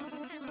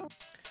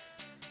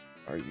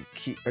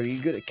 Are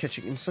you good at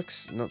catching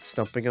insects? Not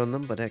stomping on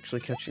them, but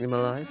actually catching them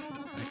alive?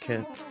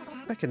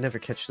 I can never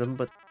catch them,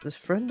 but this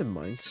friend of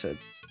mine said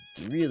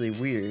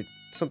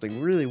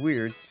something really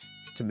weird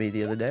to me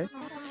the other day.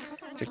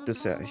 Check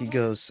this out. He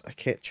goes, I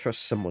can't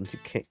trust someone who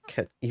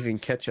can't even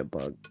catch a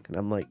bug. And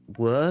I'm like,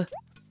 what?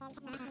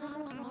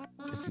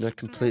 Isn't that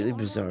completely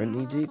bizarre,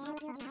 Knee Deep?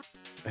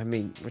 I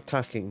mean, we're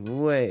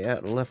talking way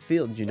out in left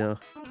field, you know.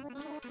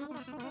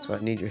 So I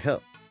need your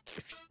help.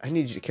 I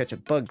need you to catch a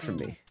bug for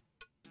me.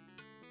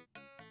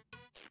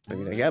 I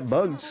mean, I got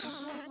bugs.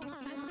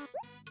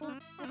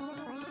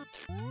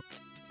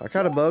 I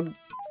caught a bug.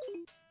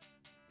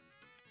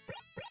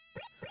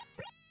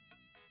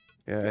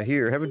 Yeah,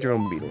 here, have a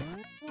drone beetle.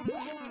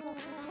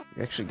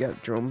 You actually got a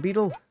drone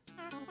beetle?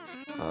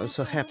 Oh, I'm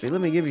so happy.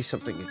 Let me give you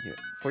something in here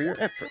for your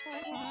effort.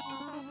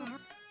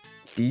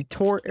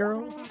 Detour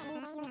arrow?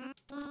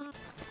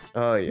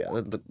 Oh yeah,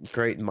 that looked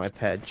great in my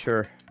pad,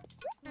 sure.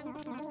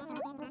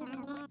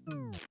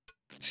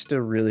 Still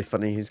really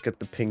funny, he's got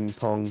the ping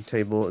pong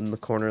table in the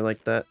corner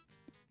like that.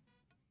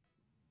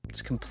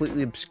 It's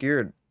completely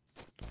obscured.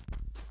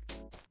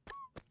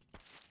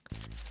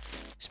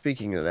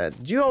 Speaking of that,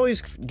 did you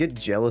always get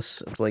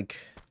jealous of, like,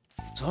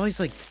 it's always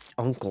like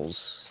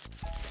uncles.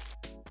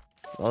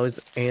 Always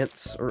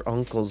aunts or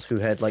uncles who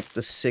had like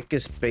the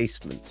sickest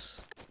basements.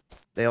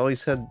 They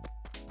always had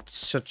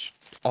such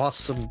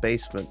awesome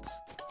basements.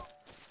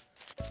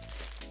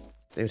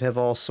 They would have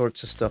all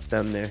sorts of stuff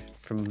down there,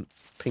 from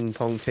ping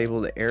pong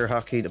table to air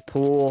hockey to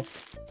pool.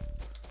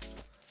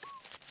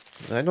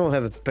 I don't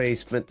have a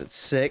basement that's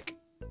sick.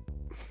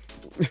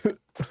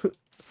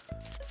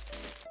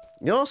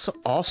 You know,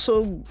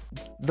 also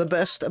the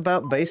best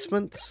about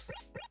basements?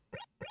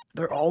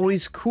 They're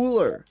always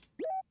cooler.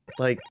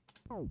 Like,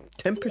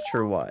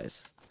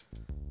 temperature-wise.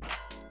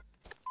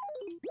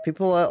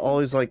 People are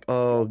always like,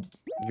 oh,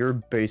 you're a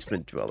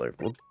basement dweller.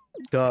 Well,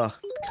 duh,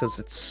 because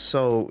it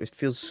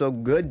feels so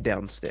good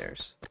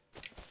downstairs.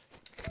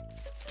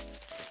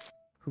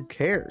 Who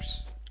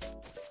cares?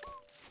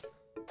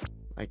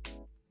 Like,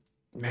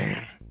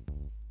 man.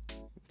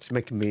 It's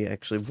making me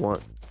actually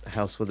want a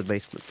house with a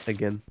basement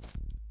again.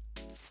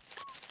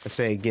 I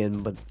say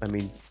again, but I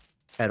mean,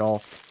 at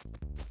all.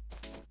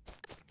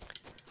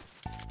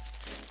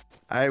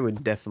 I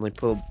would definitely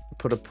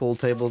put a pool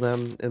table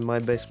down in my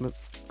basement.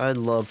 I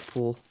love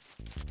pool.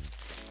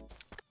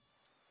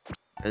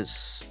 It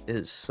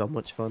is so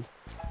much fun.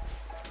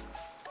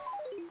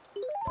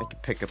 I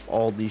could pick up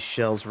all these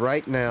shells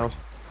right now.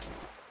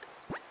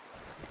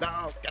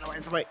 No, get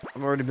away from me.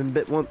 I've already been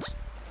bit once.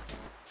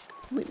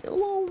 Leave me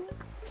alone.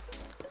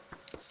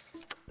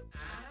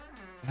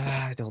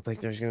 I don't think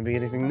there's gonna be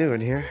anything new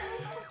in here.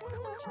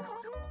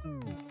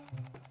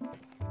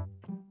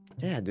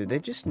 Yeah, dude, they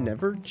just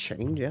never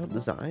change out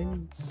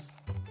designs.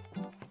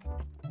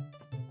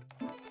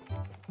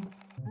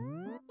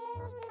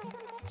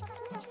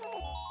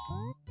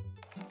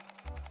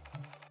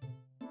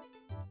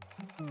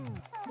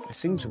 It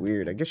seems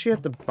weird. I guess you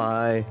have to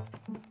buy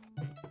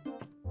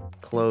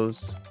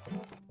clothes.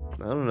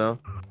 I don't know.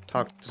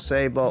 Talk to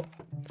Sable.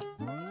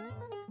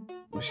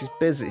 Well, she's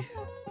busy.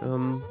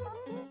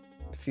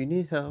 If you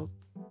need help,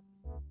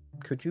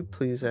 could you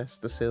please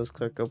ask the sales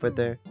clerk over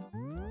there?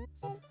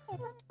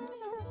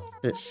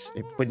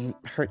 It wouldn't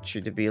hurt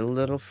you to be a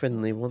little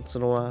friendly once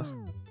in a while.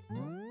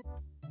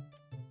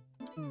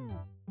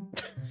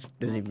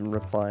 Didn't even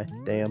reply.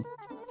 Damn.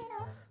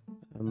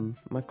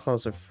 My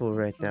clothes are full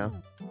right now.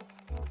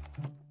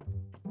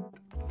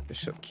 They're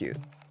so cute.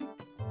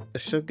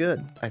 They're so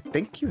good. I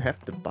think you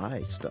have to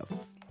buy stuff,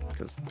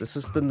 because this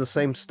has been the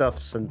same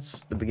stuff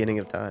since the beginning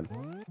of time.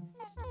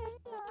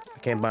 I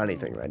can't buy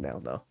anything right now,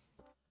 though.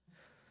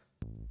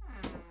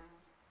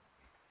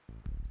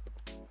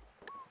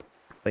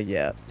 But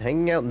yeah,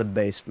 hanging out in the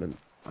basement,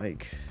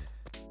 like,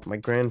 my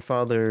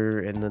grandfather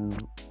and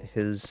then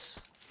his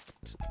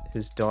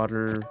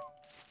daughter,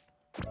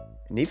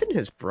 and even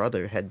his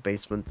brother had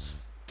basements.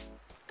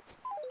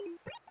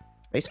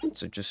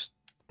 Basements are just,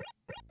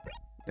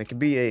 they could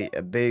be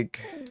a big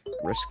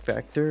risk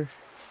factor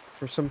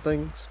for some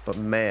things, but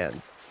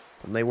man,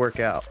 when they work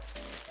out,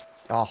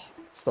 oh,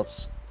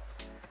 stuff's,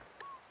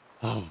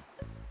 oh.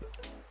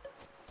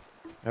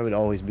 I would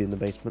always be in the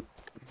basement.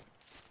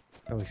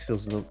 Always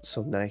feels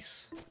so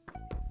nice.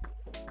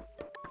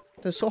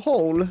 There's a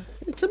hole.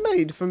 It's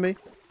made for me.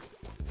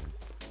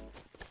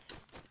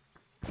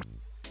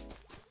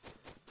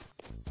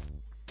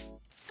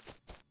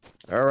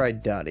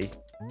 Alright, Dottie.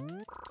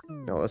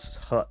 No, this is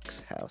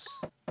Huck's house.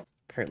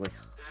 Apparently,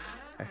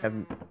 I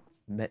haven't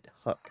met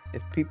Huck.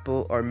 If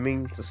people are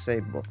mean to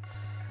Sable,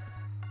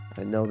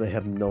 I know they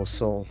have no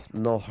soul,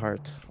 no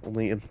heart,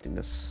 only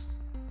emptiness.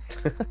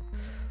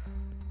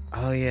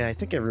 Oh yeah, I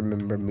think I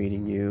remember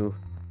meeting you.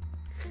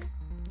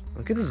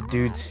 Look at this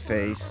dude's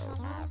face.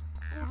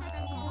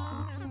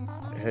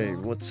 Hey,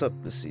 what's up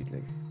this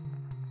evening?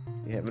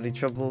 You have any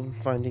trouble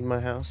finding my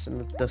house in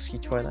the dusky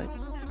twilight?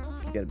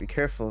 You gotta be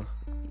careful.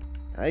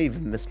 I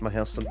even miss my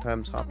house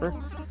sometimes, Hopper.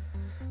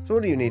 So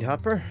what do you need,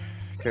 Hopper?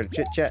 Care to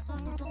chit-chat?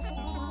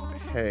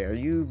 Hey, are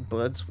you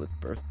buds with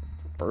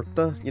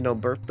Bertha? You know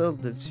Bertha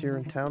lives here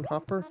in town,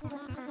 Hopper?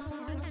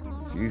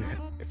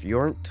 If you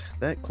aren't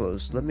that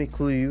close, let me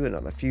clue you in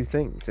on a few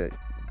things that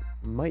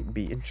might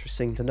be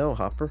interesting to know,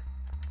 Hopper.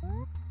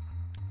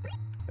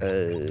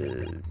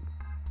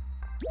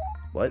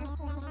 What?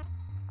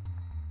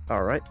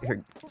 Alright,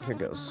 here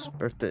goes.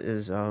 Bertha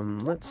is,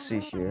 let's see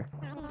here.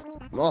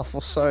 I'm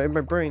awful sorry,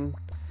 my brain's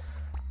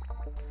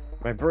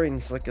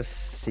like a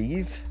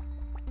sieve.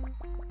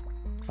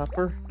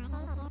 Hopper?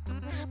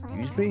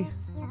 Excuse me?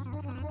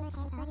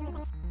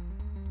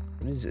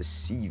 What is a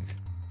sieve?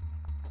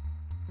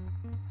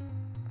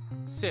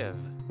 Sieve.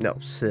 No,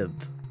 sieve.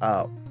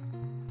 Oh.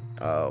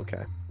 Oh,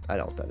 okay. I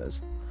know what that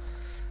is.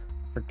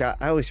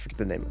 I always forget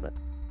the name of that.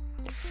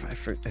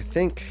 I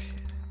think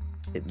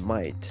it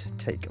might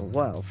take a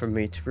while for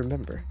me to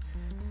remember.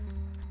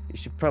 You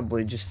should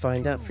probably just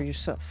find out for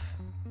yourself.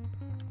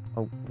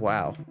 Oh,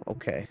 wow.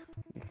 Okay.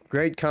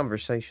 Great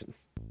conversation.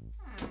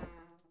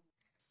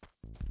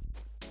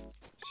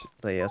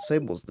 But yeah,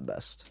 Sable's the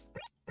best.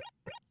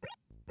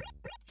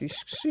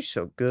 She's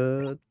so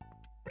good.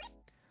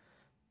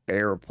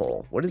 Bear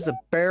pole. What is a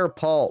bear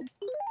pole?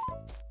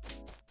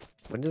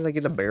 When did I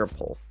get a bear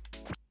pole?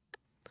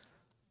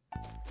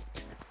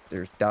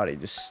 There's Dottie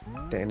just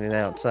standing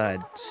outside.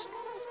 Just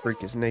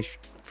freak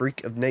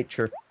of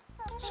nature.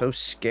 So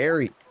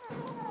scary.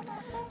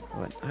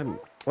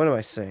 What am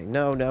I saying?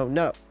 No.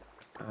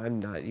 I'm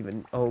not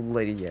even old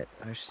lady yet.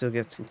 I still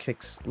got some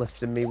kicks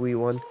left in me, wee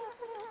one.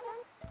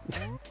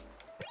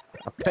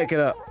 I'll pick it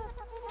up.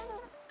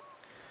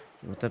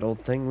 You want that old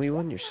thing, wee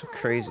one? You're so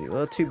crazy.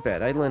 Well, too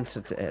bad. I lent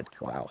it to Ed.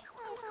 Wow.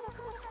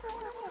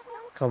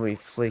 Call me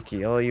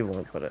flaky all you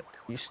want, but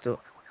you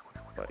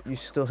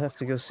still have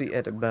to go see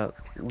Ed about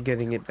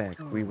getting it back,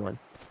 wee one.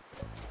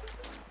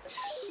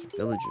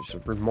 Villagers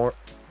are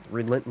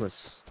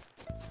relentless.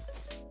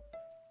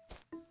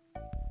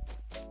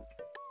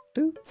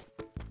 Dude.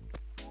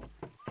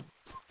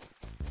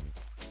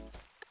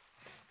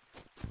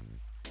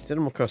 These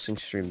Animal Crossing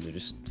streams are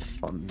just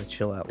fun to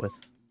chill out with.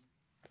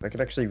 I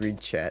can actually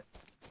read chat,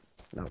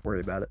 not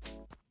worry about it.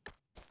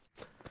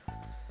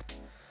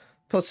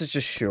 Plus, it's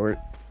just short.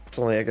 It's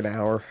only like an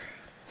hour.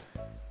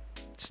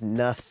 It's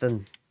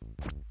nothing.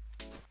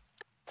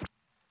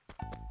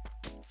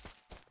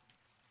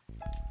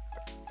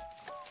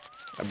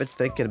 I've been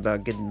thinking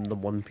about getting the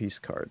One Piece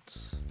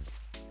cards.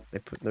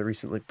 They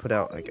recently put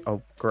out like,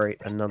 oh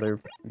great, another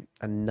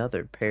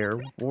pair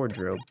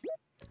wardrobe.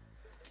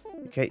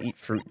 You can't eat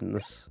fruit in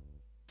this.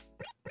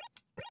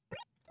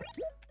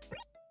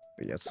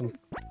 But yeah,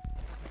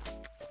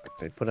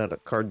 they put out a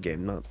card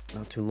game not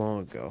too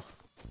long ago.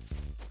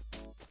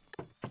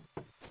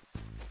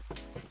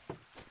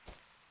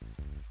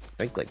 I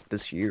think like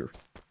this year.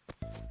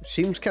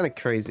 Seems kind of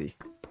crazy.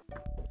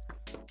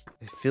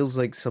 It feels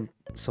like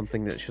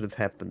something that should have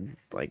happened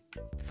like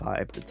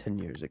 5 to 10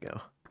 years ago.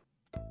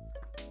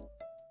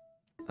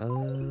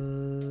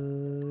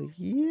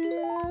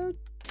 Yeah.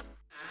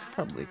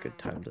 Probably a good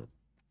time to...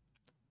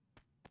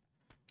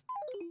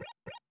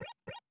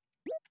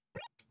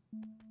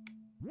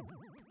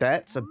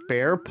 That's a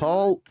bear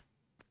paw?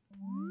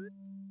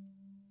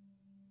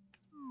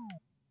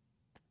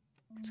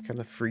 It's kind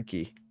of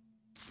freaky.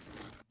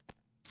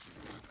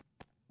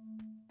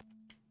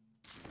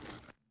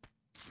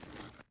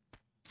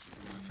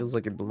 Feels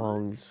like it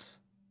belongs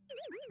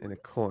in a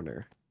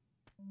corner.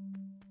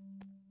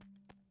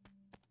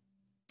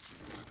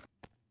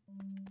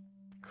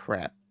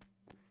 Crap.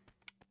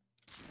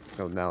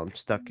 Oh, now I'm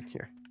stuck in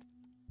here.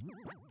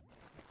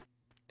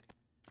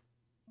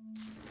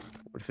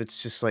 What if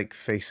it's just like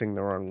facing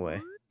the wrong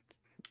way?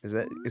 Is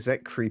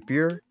that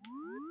creepier?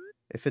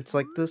 If it's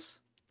like this?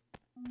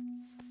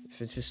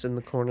 If it's just in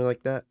the corner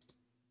like that?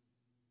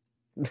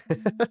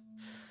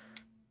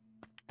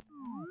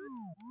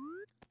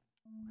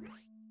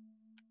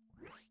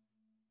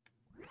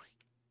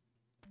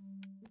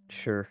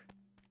 Sure.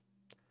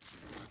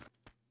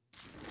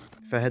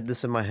 If I had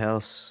this in my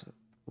house,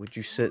 would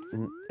you sit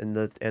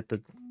at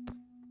the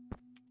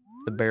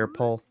bear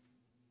paw?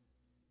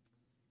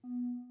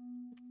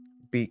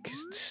 Beak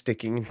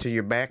sticking into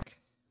your back?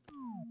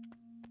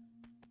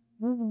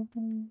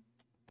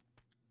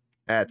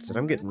 That's it.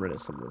 I'm getting rid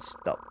of some of this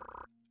stuff.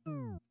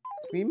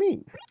 What do you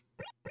mean?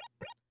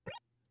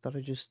 Thought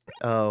I just...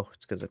 Oh,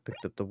 it's because I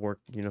picked up the work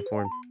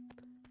uniform.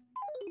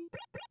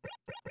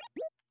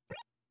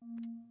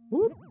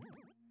 Whoop.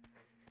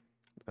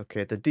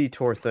 Okay, the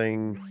detour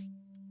thing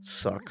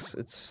sucks.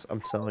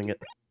 I'm selling it.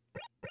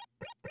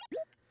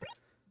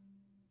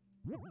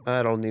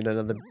 I don't need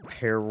another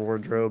hair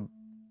wardrobe.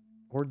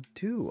 Or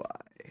do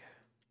I?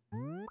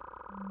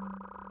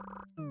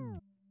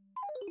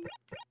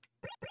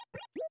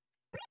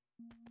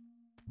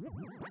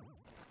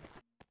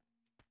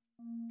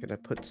 Can I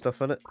put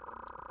stuff on it?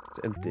 It's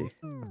empty.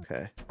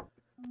 Okay.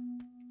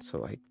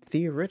 So I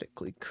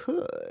theoretically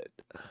could.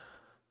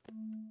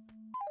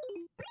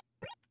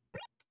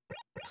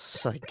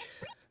 Psych.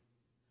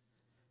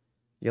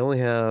 You only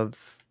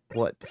have,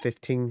 what,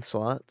 15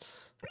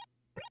 slots?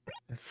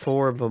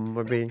 4 of them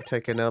are being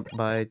taken up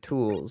by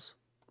tools.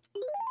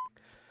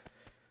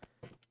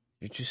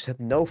 You just have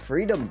no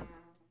freedom.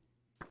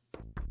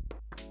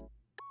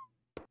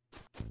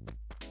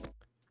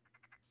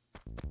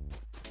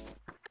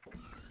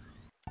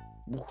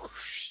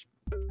 Whoosh.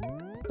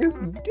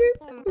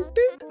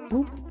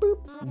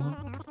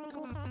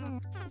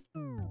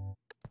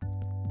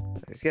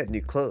 He's got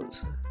new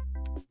clothes.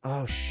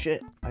 Oh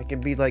shit, I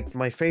can be like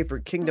my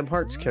favorite Kingdom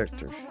Hearts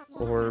character.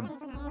 Or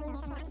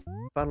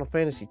Final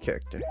Fantasy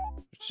character.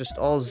 It's just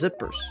all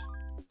zippers.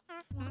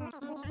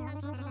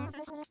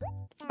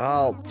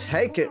 I'll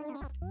take it.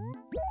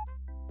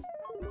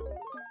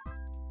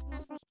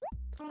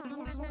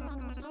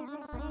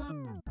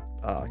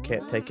 I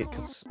can't take it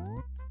because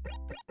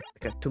I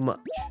got too much.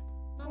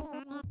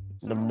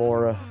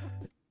 Namora.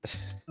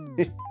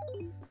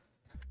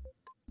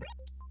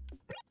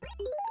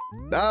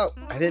 No,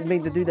 I didn't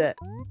mean to do that.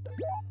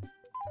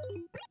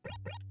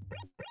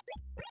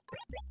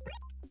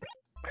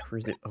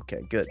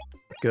 Okay, good.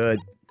 Good.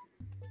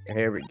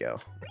 Here we go.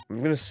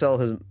 I'm gonna sell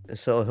him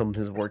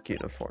his work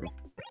uniform.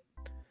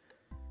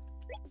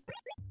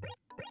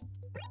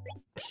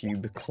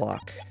 Cube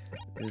clock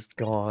is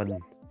gone.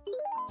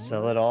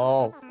 Sell it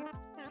all.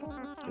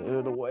 Get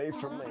it away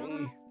from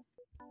me.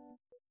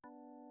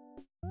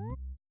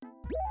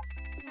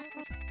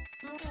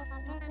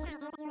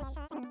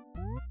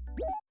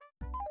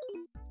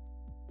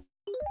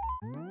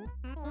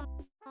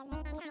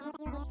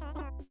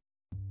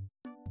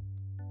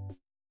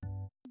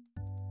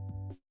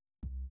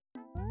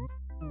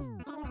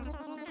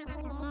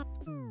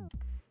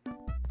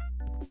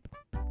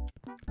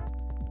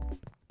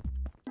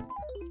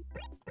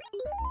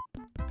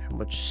 How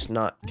much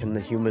snot can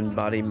the human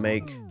body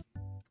make?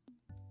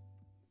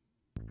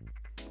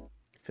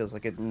 Feels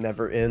like it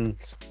never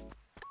ends.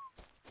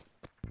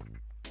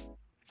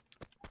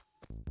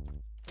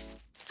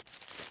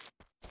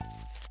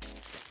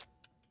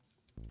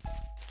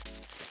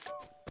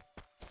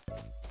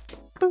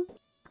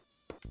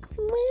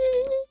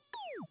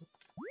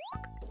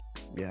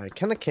 Yeah, I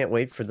kind of can't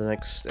wait for the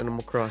next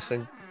Animal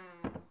Crossing.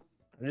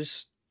 I'm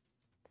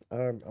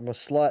a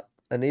slut.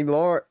 I need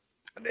more.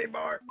 I need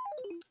more.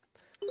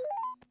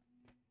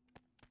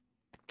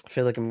 I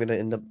feel like I'm gonna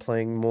end up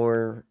playing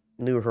more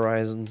New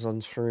Horizons on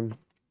stream.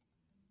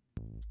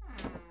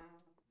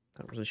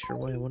 Not really sure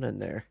why I went in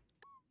there.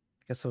 I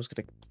guess I was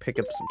gonna pick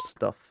up some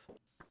stuff.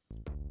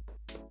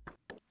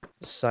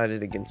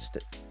 Decided against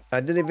it.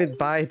 I didn't even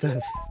buy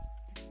the...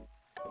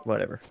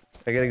 Whatever.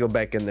 I gotta go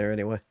back in there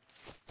anyway.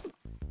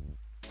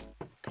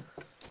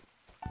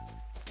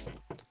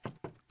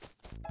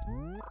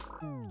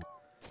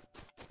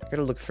 I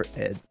gotta look for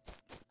Ed.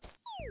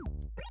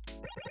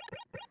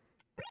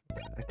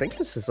 I think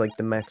this is like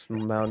the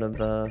maximum amount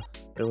of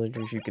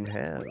villagers you can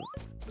have.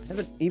 I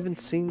haven't even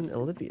seen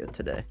Olivia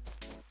today.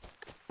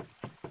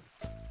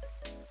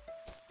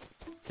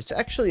 It's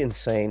actually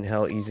insane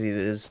how easy it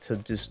is to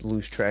just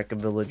lose track of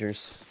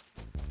villagers.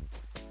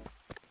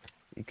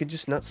 You could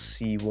just not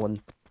see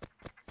one.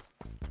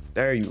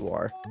 There you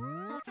are.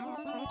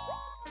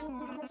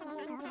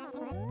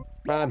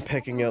 I'm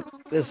picking up.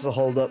 This is a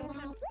holdup.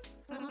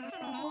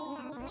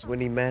 Is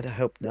Winnie mad? I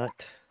hope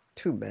not.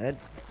 Too mad.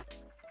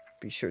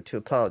 Be sure to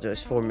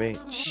apologize for me.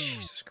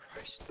 Jesus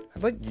Christ. How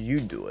about you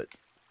do it?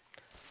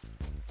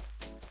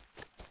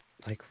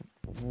 Like,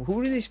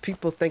 who do these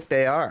people think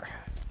they are?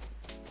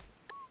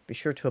 Be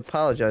sure to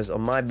apologize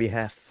on my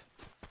behalf.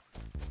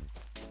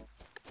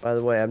 By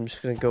the way, I'm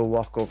just gonna go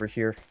walk over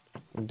here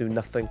and do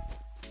nothing.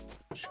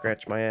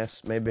 Scratch my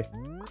ass, maybe. I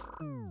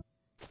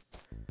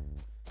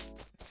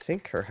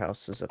think her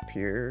house is up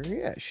here.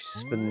 Yeah,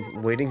 she's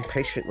been waiting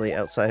patiently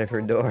outside of her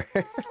door.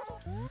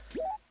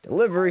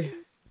 Delivery!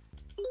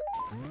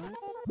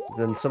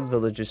 Then some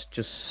villagers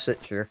just sit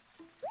here.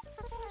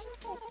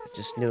 I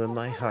just knew in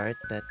my heart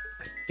that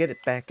I'd get it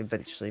back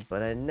eventually,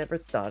 but I never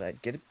thought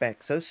I'd get it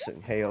back so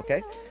soon. Hey,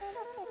 okay?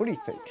 What do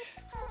you think?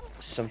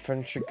 Is some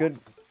furniture good?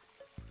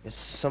 Is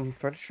some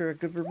furniture a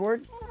good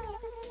reward?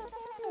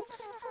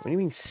 What do you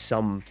mean,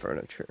 some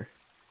furniture?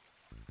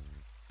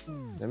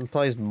 That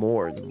implies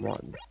more than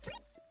one.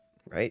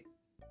 Right?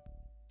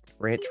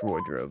 Ranch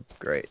wardrobe.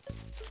 Great.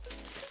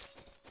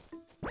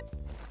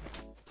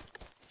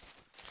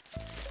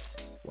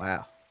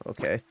 Wow.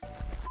 Okay.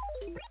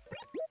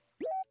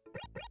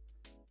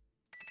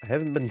 I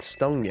haven't been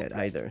stung yet,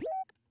 either.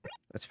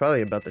 That's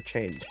probably about to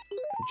change.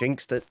 I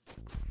jinxed it.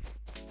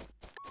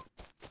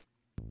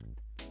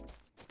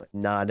 But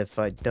not if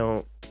I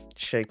don't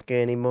shake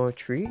any more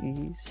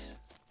trees.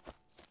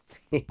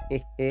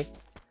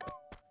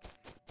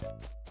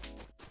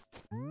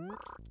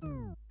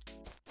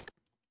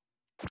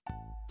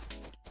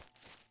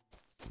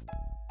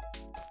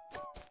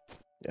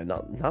 Yeah,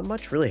 not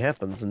much really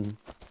happens in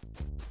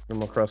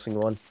Animal Crossing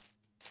 1.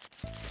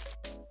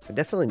 I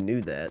definitely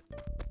knew that.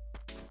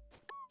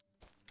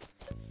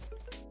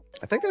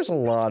 I think there's a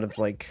lot of,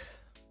 like,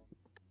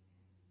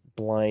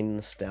 blind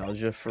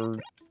nostalgia for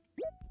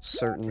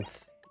certain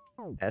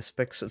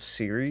aspects of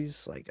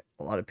series. Like,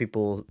 a lot of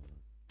people...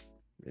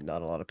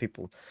 Not a lot of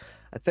people.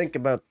 I think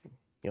about,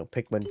 you know,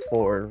 Pikmin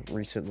 4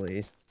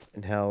 recently,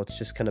 and how it's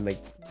just kind of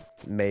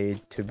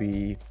made to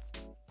be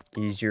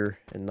easier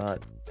and not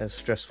as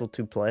stressful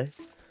to play.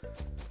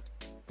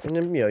 And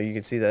then, you know, you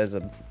can see that as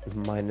a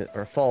minor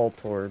or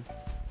fault or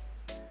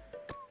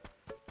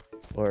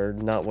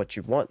not what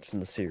you want from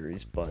the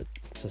series, but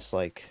it's just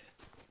like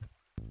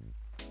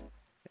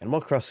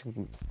Animal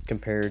Crossing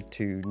compared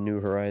to New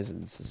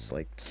Horizons is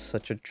like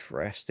such a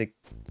drastic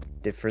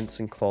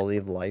difference in quality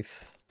of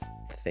life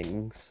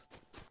things.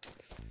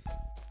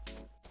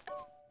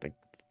 Like,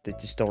 they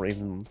just don't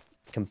even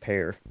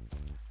compare.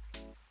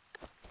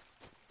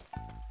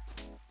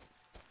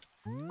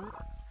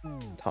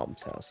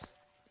 Tom's house.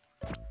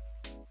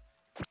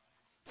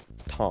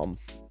 Tom.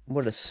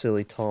 What a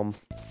silly Tom.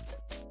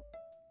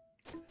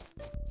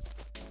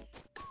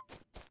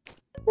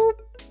 Boop.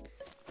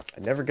 I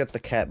never got the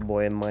cat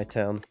boy in my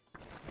town.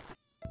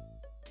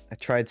 I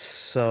tried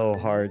so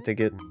hard to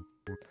get...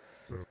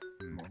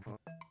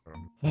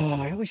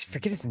 Oh, I always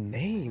forget his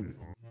name.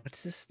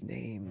 What's his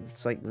name?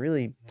 It's like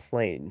really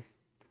plain.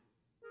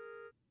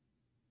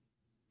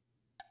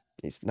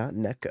 He's not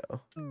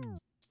Neko.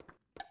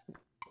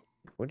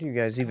 What do you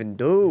guys even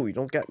do? You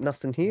don't got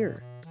nothing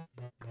here.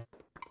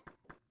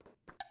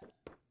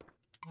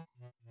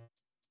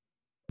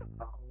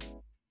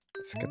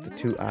 It's got the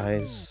two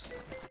eyes.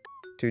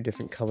 Two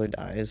different colored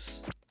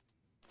eyes.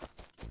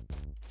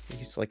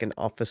 He's like an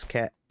office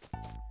cat.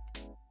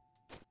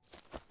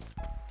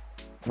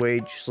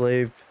 Wage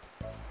slave.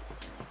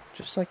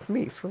 Just like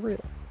me, for real.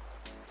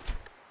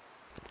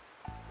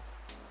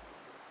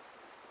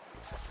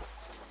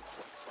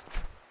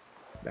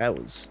 That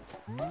was...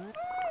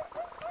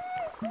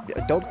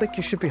 I don't think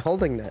you should be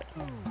holding that.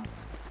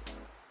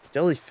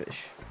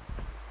 Jellyfish.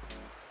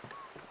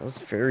 That was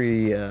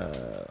very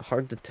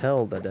hard to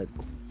tell that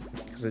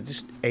because it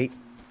just ate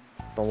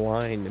the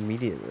line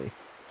immediately.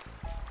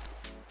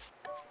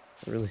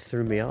 It really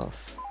threw me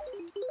off.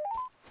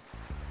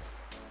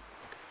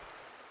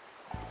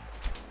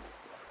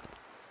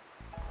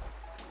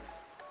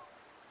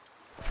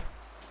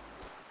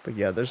 But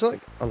yeah, there's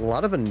like a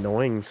lot of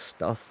annoying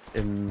stuff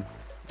in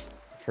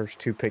the first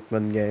two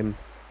Pikmin game.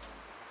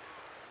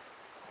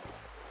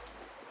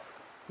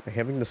 Like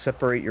having to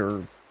separate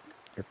your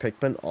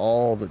Pikmin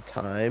all the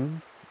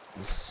time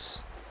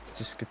just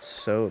gets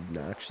so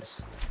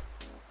obnoxious.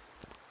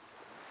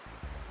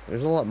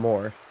 There's a lot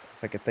more,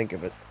 if I could think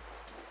of it.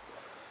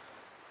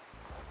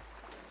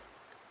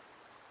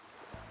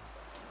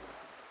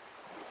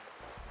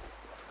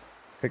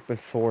 Pikmin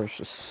 4 is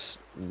just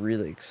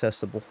really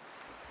accessible.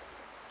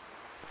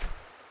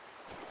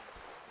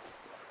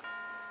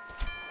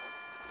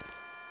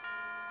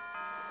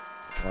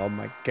 Oh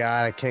my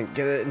god, I can't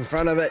get it in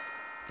front of it.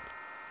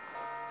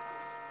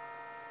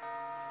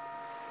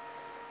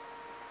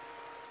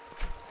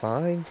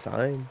 Fine,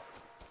 fine.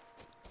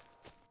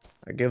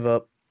 I give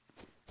up.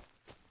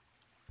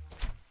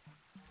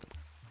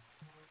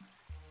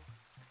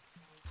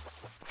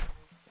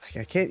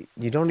 I can't,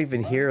 you don't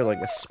even hear like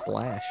a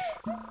splash.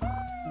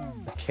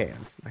 A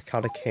can. I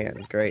caught a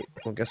can. Great.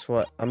 Well, guess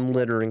what? I'm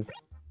littering.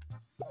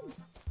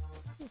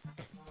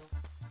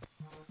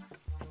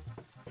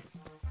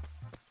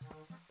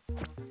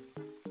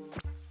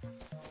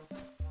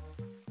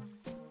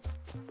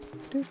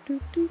 Doot,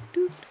 doot, doot,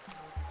 doot.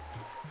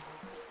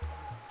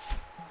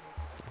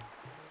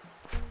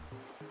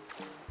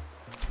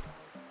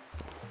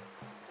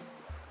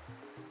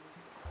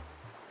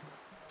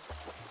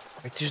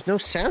 Like, there's no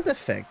sound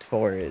effect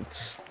for it.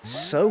 It's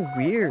so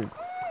weird.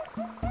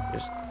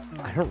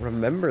 I don't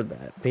remember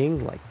that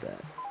being like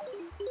that.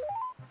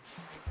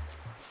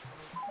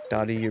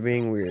 Dottie, you're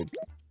being weird.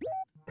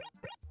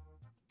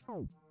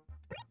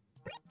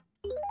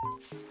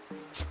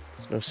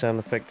 There's no sound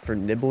effect for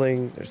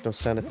nibbling. There's no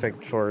sound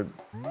effect for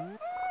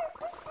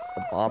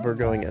the bobber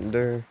going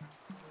under.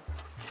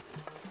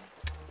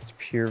 It's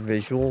pure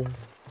visual.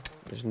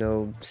 There's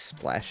no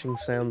splashing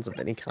sounds of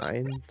any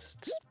kind.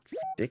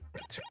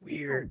 It's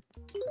weird.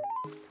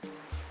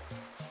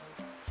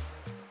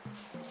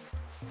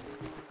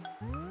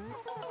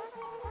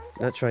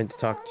 I'm not trying to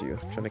talk to you.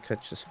 I'm trying to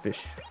catch this fish.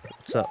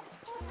 What's up?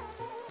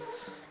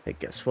 Hey,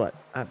 guess what?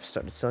 I've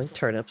started selling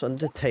turnips under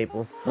the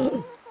table.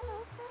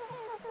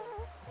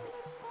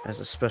 As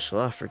a special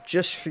offer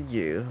just for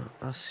you.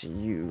 I'll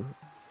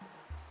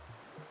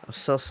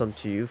sell some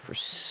to you for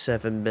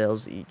 7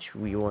 bells each,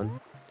 wee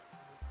one.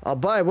 I'll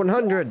buy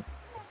 100!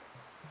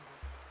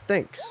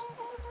 Thanks.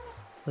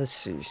 Let's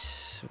see.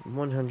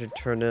 100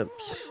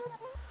 turnips.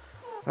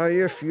 Are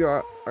you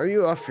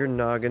off your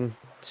noggin?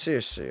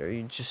 Seriously, are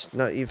you just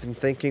not even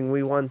thinking,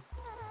 wee one?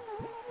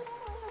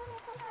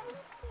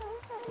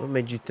 What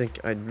made you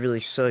think I'd really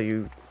sell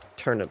you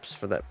turnips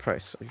for that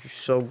price? Are you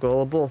so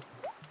gullible?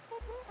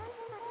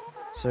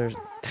 So,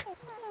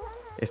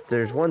 if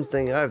there's one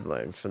thing I've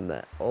learned from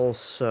that,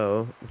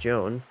 also,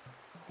 Joan,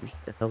 who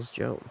the hell's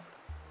Joan?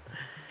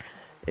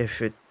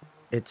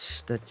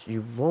 It's that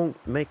you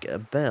won't make a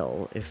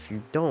bell if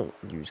you don't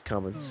use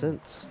common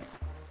sense.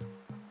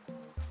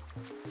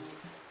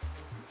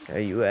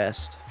 Okay, you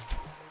asked.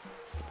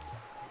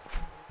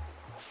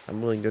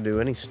 I'm willing to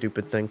do any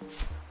stupid thing.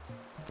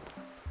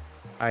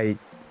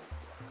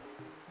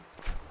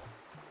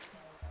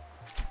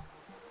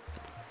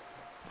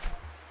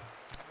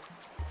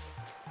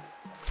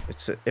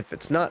 If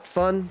it's not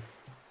fun,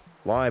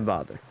 why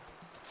bother?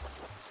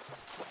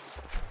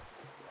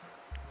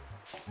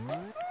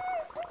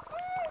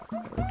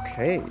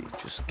 Okay,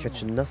 just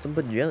catching nothing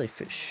but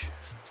jellyfish.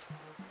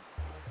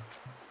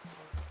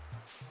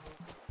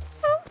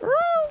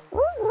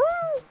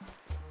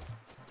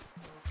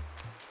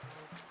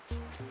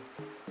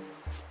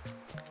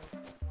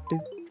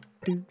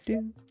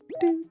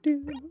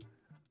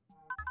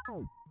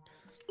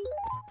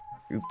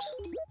 Oops.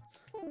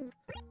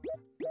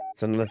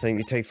 It's another thing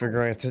you take for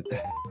granted.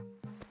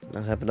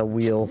 Not having a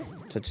wheel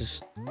to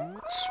just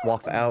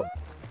swap out.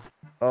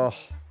 Oh.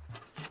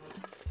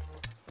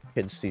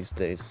 Kids these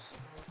days.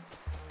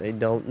 They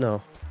don't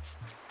know.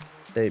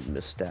 They've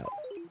missed out.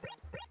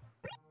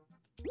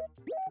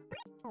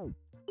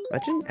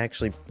 Imagine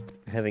actually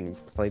having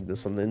played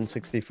this on the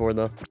N64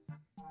 though.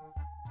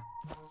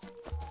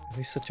 It'd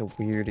be such a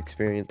weird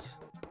experience.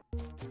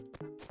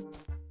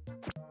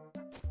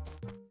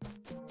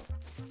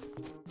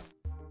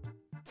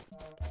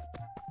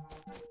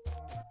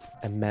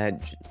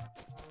 Imagine.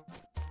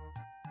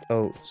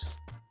 O's.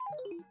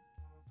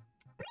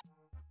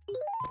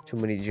 Too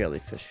many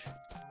jellyfish.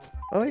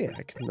 Oh yeah,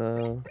 I can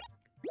go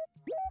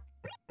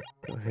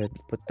ahead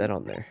and put that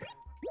on there.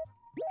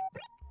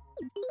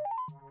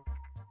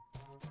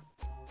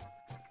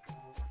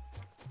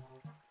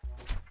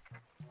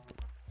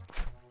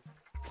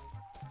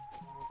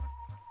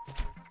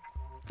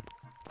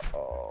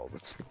 Oh,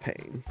 that's the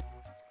pain.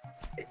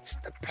 It's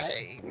the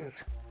pain.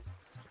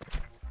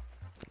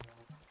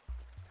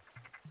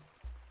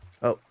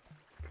 Oh,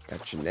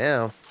 got you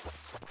now.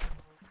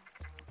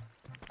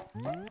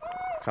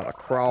 Caught a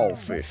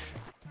crawfish.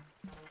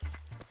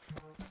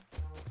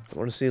 I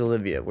want to see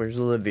Olivia. Where's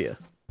Olivia?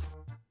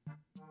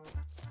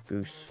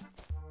 Goose.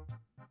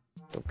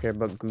 Don't care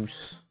about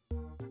Goose.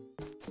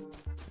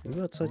 Are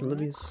you outside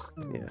Olivia's?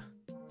 Yeah.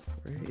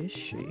 Where is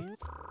she?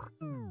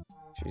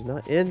 She's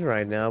not in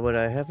right now, but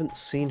I haven't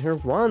seen her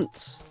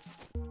once.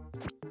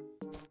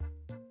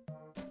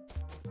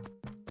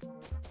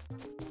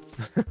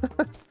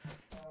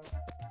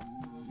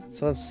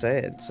 That's what I'm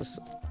saying. It's just...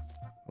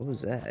 What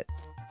was that?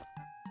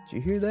 Did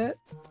you hear that?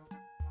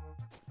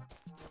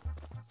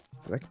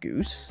 Was that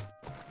goose?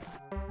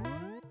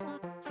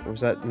 Or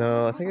was that...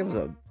 No, I think it was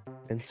a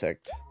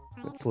insect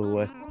that flew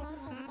away.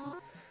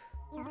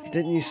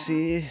 Didn't you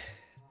see...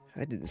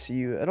 I didn't see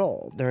you at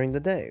all during the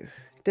day,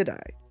 did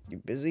I?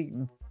 You busy?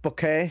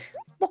 Bouquet?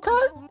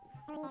 Bouquet?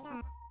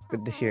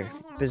 Good to hear.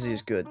 Busy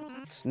is good.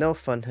 It's no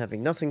fun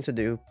having nothing to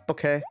do.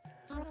 Bouquet?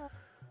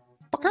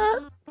 Bouquet?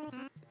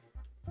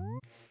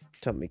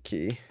 Tell me,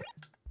 Key.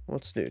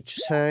 What's new?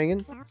 Just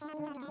hanging?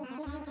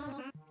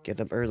 Get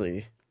up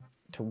early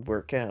to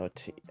work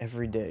out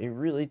every day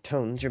really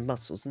tones your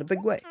muscles in a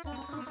big way.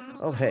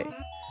 Oh, hey.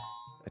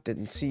 I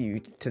didn't see you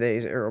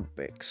today's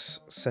aerobics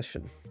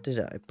session, did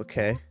I,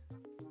 Bouquet?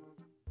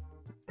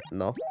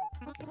 No.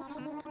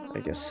 I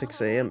guess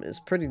 6 a.m.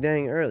 is pretty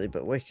dang early,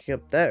 but waking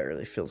up that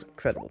early feels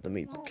incredible to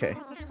me, Bouquet.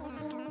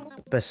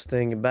 The best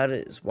thing about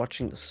it is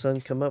watching the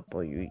sun come up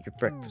while you eat your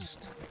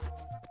breakfast.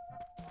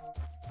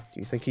 Do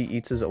you think he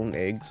eats his own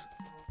eggs?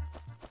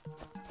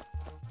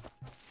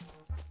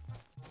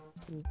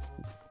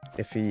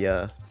 If he,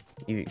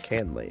 even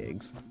can lay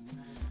eggs.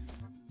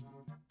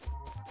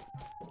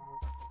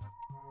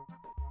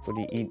 Would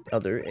he eat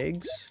other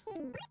eggs?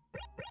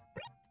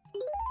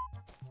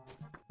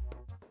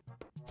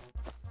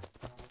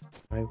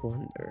 I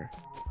wonder.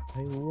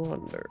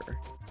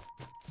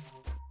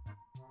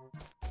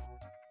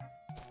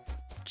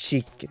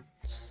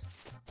 Chickens.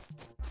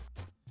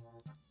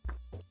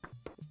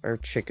 Our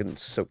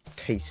chicken's so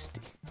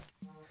tasty.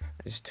 I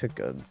just took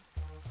a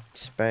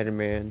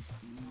Spider-Man,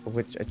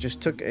 which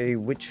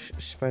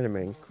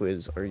Spider-Man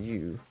quiz are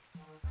you?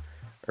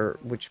 Or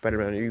which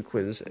Spider-Man are you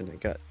quiz, and I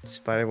got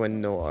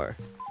Spider-Man Noir.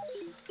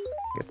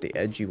 Got the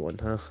edgy one,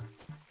 huh?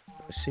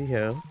 I see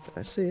how.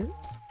 I see it.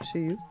 I see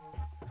you.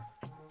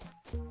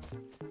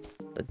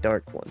 The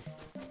dark one.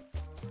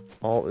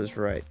 All is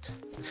right.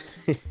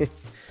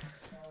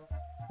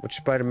 Which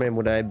Spider-Man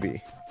would I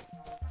be?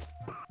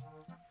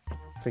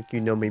 I think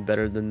you know me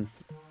better than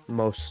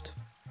most.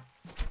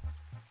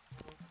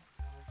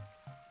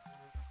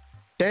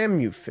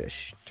 Damn you,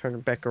 fish. Turn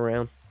it back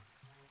around.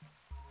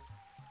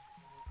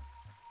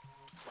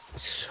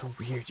 It's so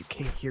weird, you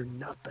can't hear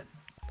nothing.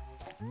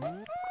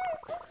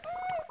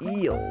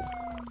 Eel.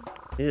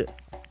 Yeah.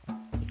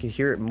 You can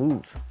hear it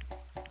move.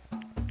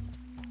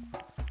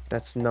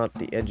 That's not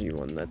the edgy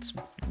one, that's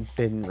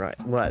been right.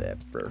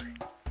 Whatever.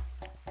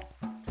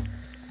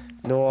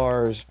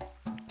 Noir's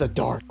the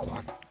dark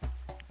one.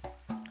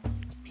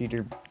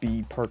 Peter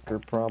B. Parker,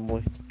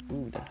 probably.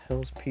 Who the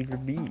hell's Peter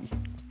B?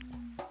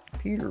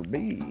 Peter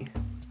B.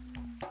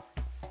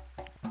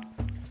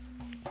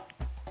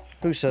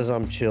 Who says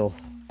I'm chill?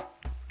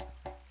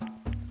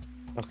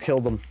 I'll kill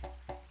them.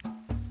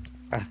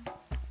 Ah.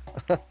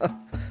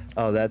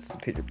 Oh, that's the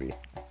Peter B.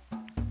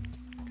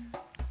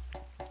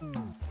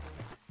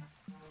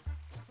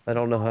 I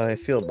don't know how I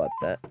feel about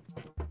that.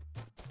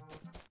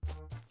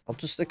 I'll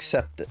just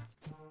accept it.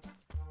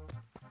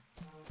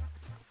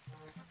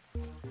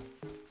 You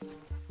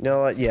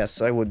know what?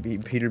 Yes, I would be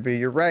Peter B.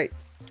 You're right.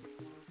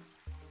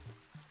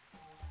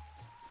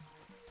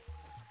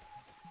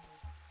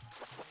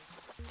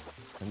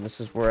 And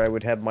this is where I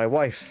would have my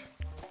wife.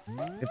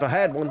 If I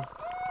had one.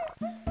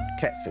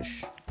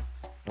 Catfish.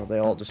 Oh, they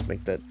all just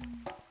make that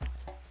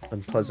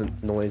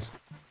unpleasant noise.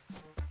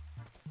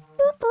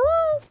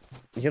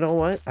 You know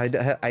what?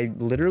 I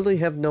literally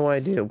have no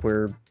idea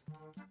where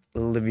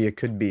Olivia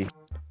could be.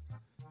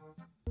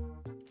 You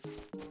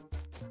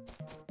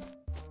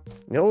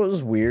know what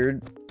was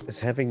weird? Is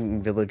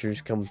having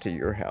villagers come to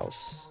your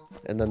house.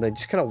 And then they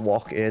just kind of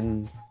walk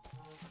in,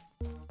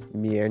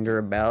 meander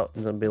about,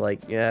 and then be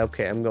like, yeah,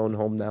 okay, I'm going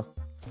home now.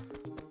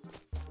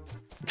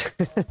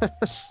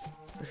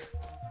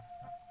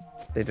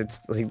 They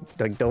just, like,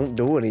 don't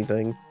do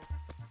anything.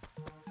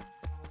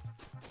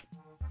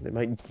 They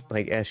might,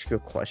 like, ask you a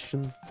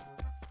question.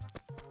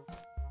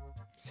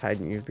 She's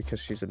hiding you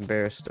because she's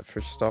embarrassed of her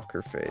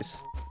stalker face.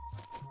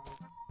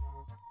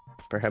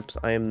 Perhaps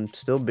I am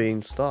still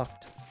being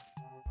stalked.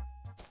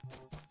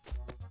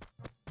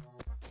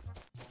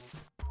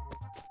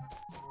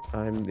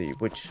 I'm the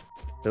which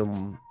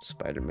film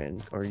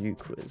Spider-Man are you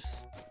quiz?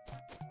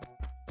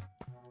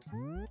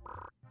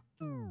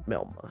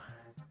 Melma.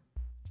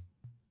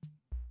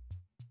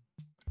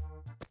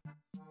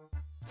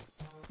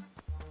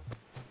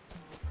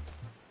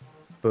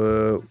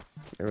 Boo.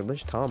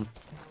 There's Tom.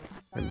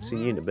 I haven't seen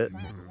you in a bit.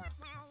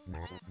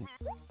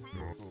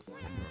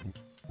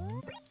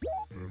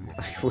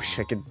 I wish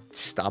I could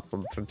stop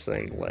him from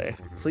saying lay.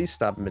 Please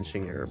stop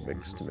mentioning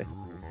Arabics to me.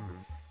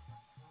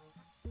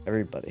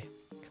 Everybody.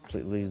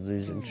 Completely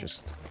lose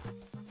interest.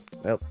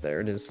 Oh, there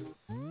it is.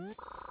 You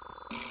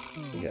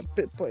got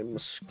bit by a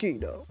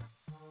mosquito.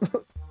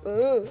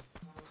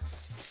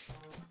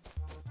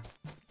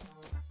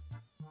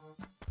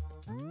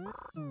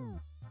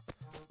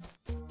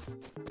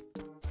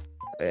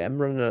 am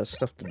running out of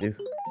stuff to do.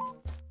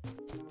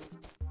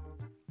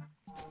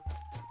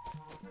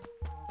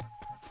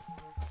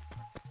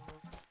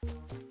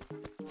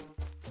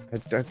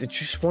 I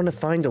just want to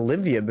find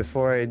Olivia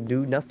before I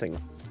do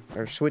nothing.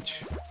 Or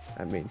switch.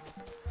 I mean,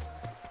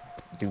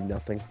 do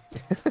nothing.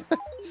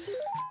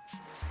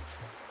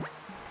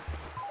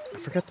 I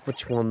forgot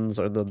which ones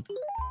are the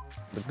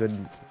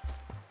good,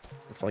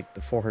 like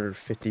the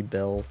 450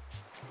 bell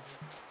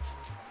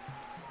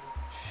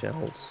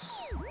shells.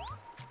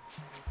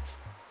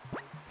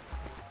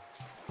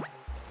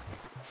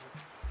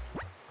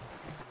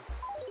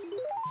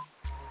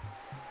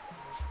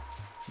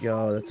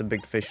 Yo, that's a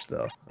big fish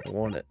though. I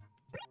want it.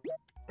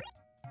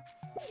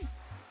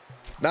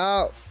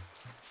 No!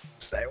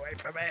 Stay away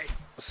from me,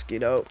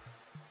 mosquito.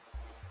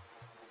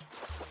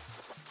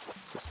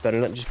 This better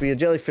not just be a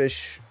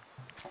jellyfish.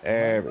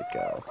 There we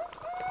go.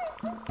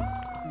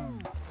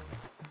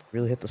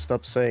 Really have to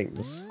stop saying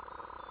this.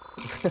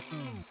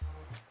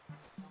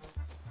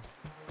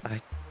 I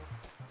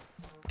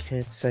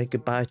can't say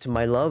goodbye to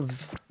my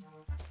love.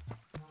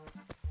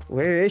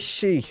 Where is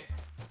she?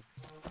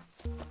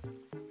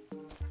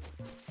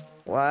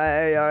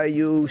 Why are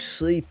you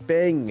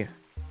sleeping?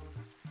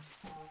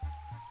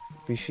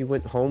 Maybe she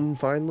went home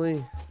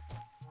finally?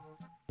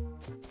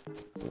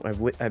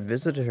 I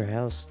visited her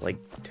house like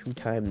 2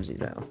 times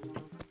now.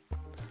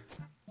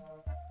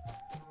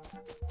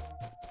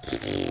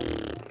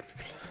 There's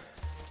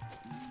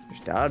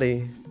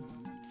Dottie.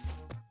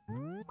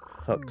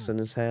 Huck's in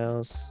his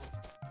house.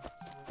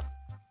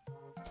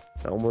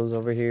 Thelma's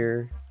over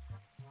here.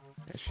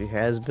 As she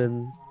has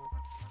been.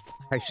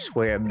 I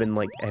swear I've been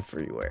like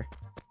everywhere.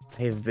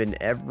 I have been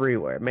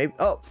everywhere. Maybe.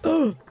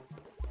 Oh!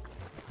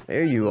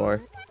 There you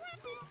are.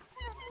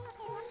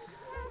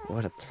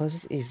 What a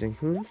pleasant evening,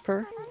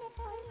 Purr?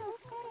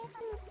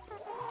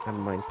 I don't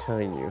mind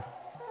telling you.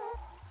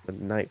 When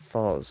the night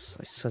falls,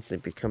 I suddenly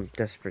become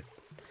desperate.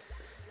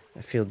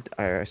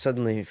 I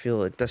suddenly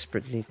feel a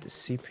desperate need to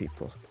see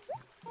people.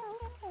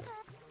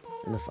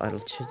 Enough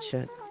idle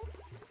chit-chat.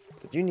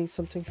 Did you need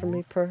something from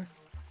me, Purr?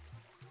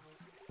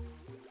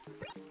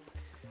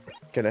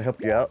 Can I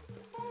help you out?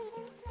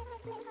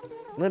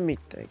 Let me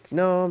think.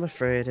 No, I'm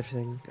afraid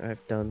everything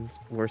I've done is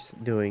worth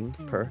doing,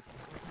 Purr.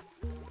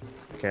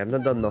 Okay, I'm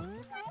not done though.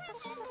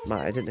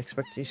 My, I didn't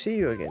expect to see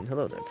you again.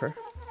 Hello there, Purr.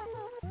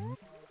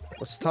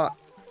 Let's talk.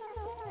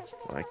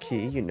 My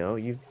Key, you know,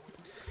 you've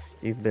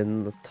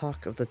been the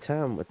talk of the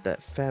town with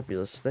that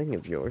fabulous thing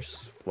of yours.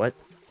 What?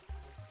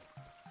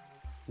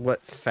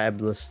 What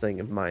fabulous thing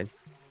of mine?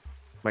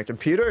 My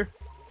computer?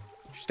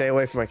 Stay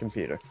away from my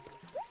computer.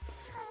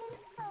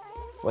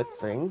 What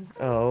thing?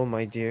 Oh,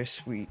 my dear,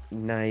 sweet,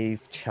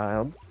 naive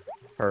child.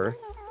 Purr.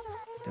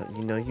 Don't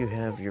you know you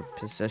have your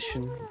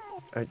possession?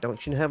 Or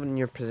don't you have in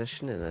your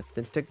possession an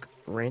authentic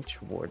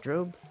ranch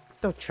wardrobe?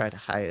 Don't try to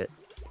hide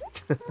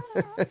it.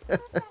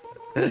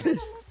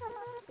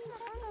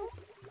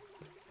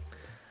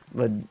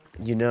 But,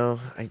 you know,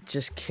 I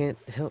just can't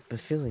help but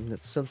feeling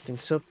that something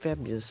so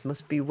fabulous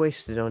must be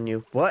wasted on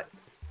you. What?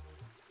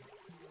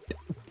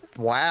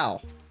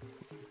 Wow.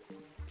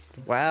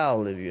 Wow,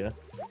 Olivia.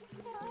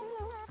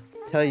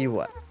 Tell you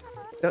what.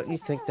 Don't you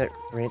think that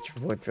ranch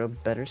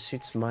wardrobe better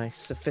suits my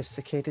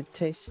sophisticated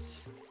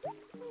tastes?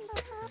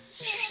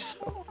 She's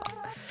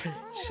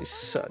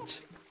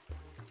such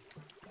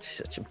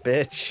a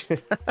bitch.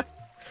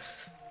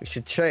 We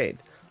should trade.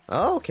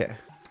 Oh, okay.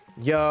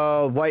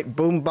 Yo, white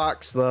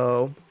boombox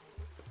though.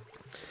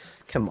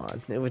 Come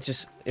on, it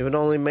would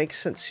only make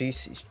sense. She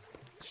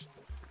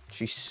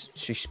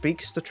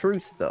speaks the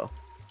truth though.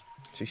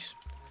 She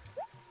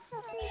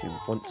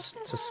wants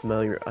to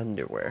smell your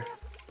underwear.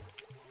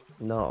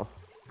 No.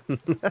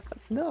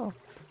 No.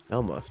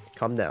 Elma,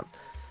 calm down.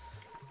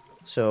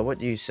 So, what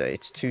do you say?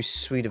 It's too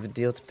sweet of a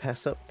deal to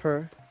pass up,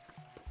 Purr?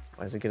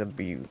 Why is it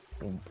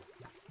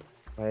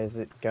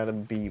gotta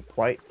be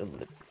white,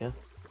 Olivia?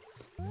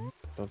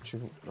 Don't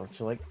you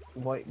like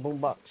white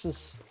boomboxes?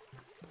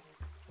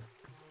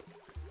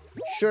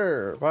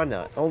 Sure, why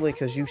not? Only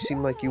because you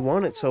seem like you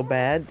want it so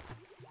bad.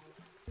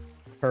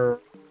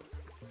 Purr.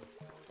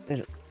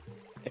 If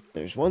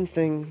there's one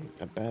thing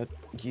about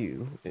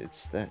you,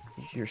 it's that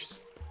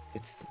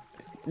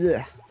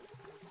yeah.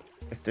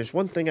 If there's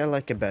one thing I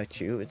like about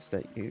you, it's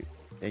that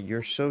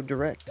you're so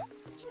direct.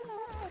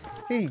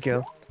 Here you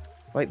go.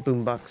 White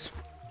boombox.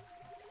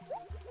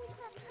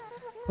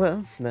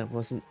 Well,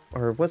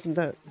 wasn't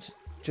that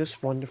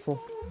just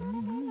wonderful?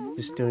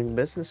 Just doing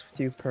business with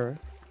you, Purr.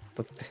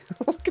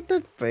 Look at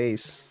that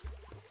face.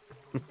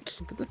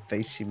 Look at the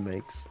face she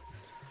makes.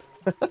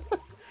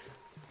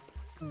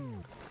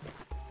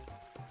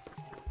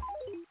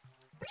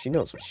 She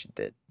knows what she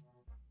did.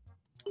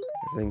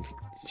 Everything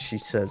she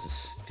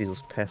says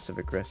feels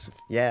passive-aggressive.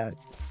 Yeah,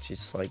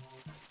 she's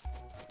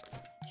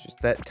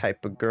that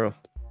type of girl.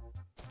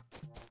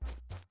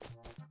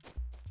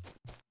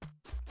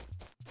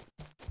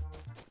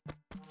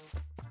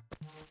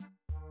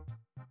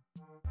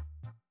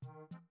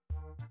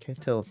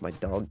 Can't tell if my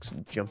dog's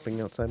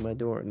jumping outside my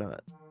door or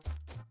not.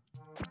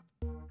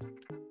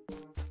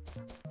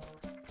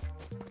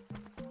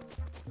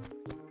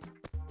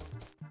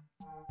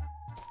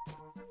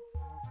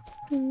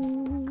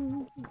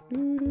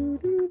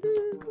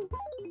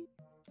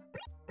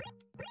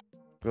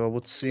 Well,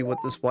 let's see what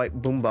this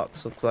white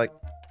boombox looks like.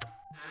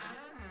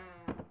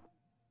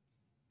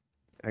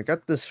 I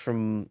got this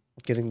from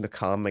getting the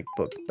comic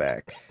book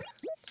back.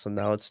 So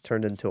now it's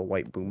turned into a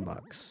white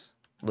boombox.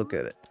 Look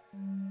at it.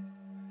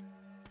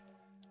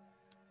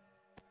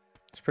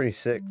 It's pretty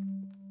sick.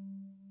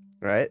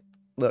 Right?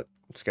 Look,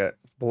 it's got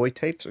boy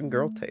tapes and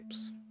girl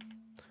tapes.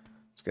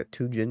 It's got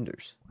 2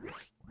 genders.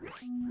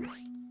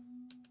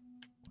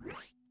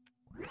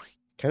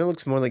 Kind of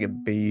looks more like a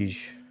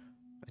beige,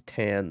 a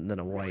tan, than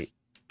a white.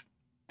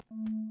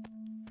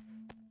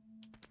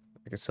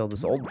 I could sell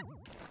this old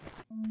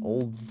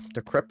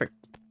decrepit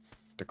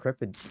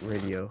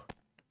radio.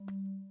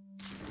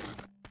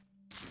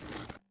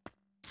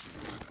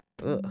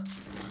 Ugh.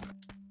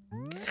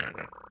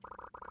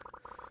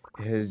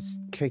 It has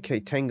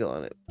KK Tango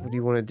on it. What do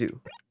you want to do?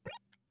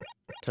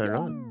 Turn it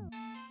on.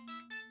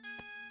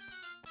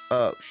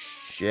 Oh,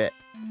 shit.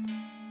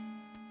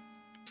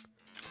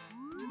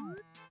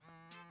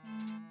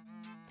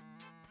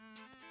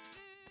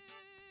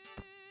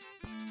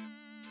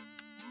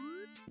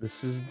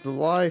 This is the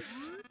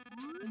life.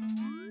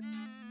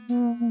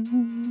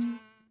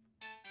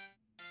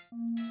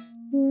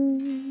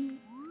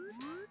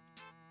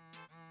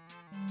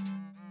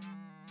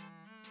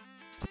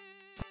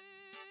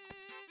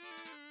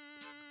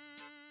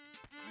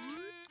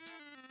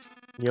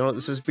 You know,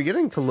 this is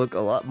beginning to look a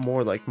lot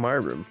more like my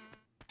room.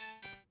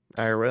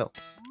 IRL.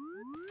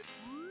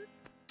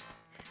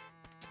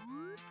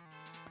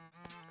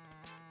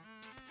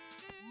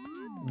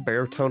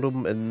 Bear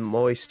totem and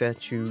Moai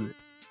statue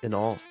and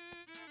all.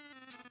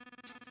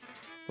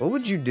 What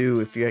would you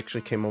do if you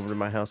actually came over to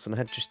my house and I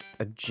had just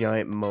a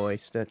giant Moai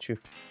statue?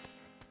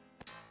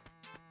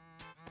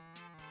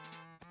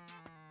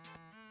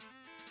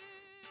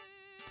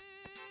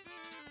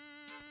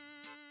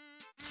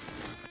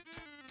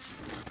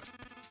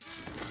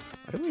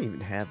 Why do we even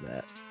have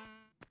that?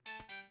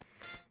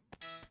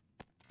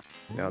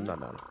 No.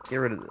 Get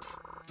rid of this.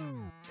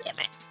 Damn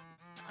it.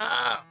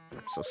 Ah!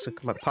 I'm so sick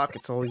of my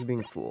pockets always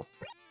being full.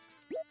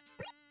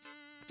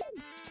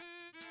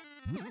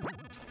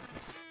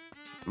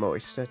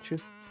 Moai statue,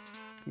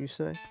 you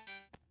say?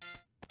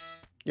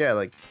 Yeah,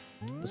 like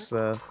this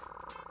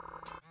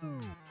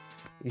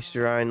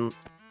Easter Island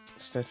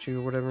statue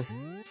or whatever.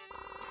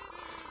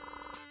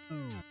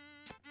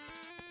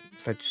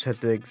 I just had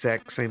the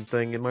exact same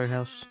thing in my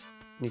house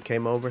when you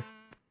came over.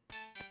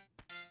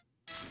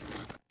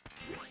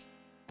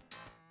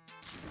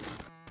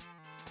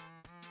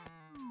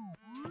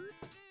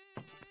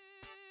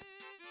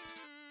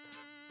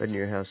 But in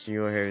your house,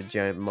 you had a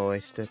giant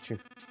Moai statue.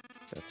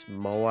 That's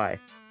Moai.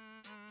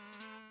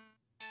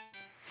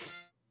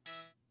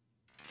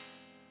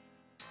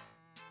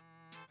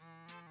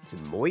 Is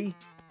it Moi?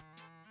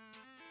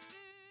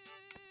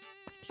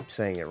 Keep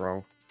saying it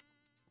wrong.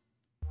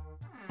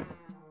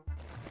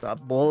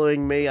 Stop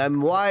bullying me,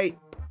 I'm white!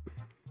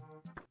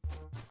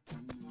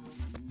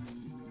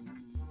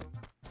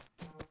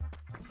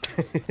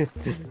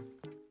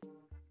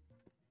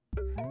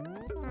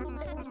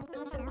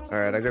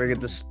 Alright, I gotta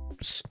get this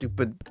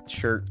stupid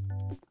shirt.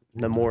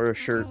 Namora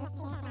shirt.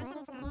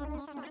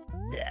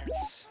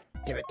 Yes!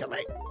 Give it to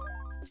me!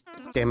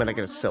 Damn it, I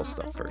gotta sell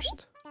stuff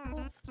first.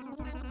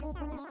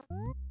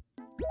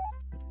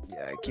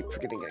 Yeah, I keep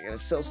forgetting I gotta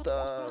sell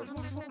stuff.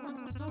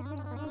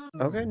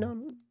 Okay,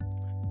 no.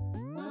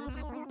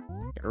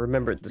 Gotta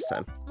remember it this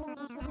time.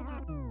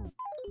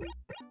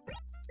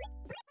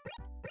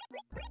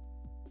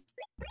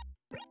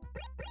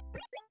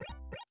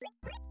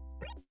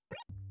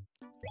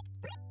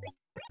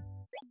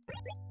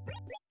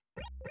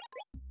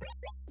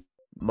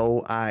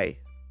 Moai.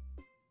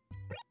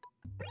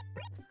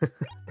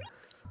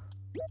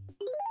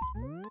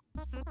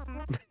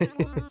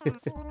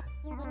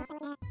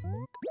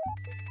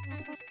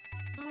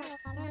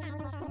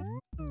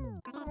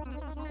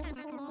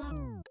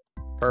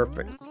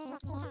 Perfect.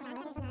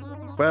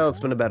 Well, it's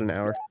been about an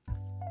hour.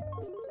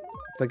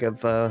 I think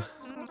I've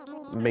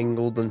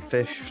mingled and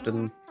fished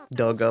and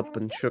dug up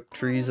and shook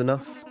trees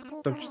enough,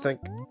 don't you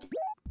think?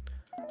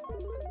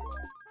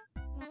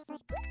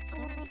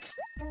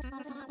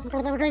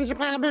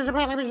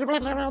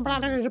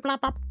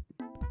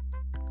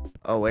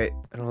 Oh wait,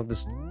 I don't have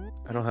this.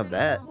 I don't have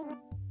that.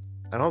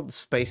 I don't have the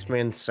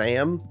Spaceman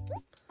Sam.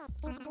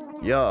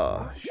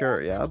 Yeah,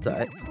 sure, yeah, I'll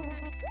die.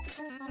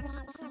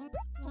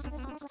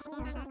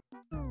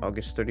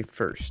 August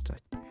 31st.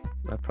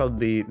 That'll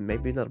probably be,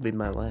 maybe that'll be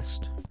my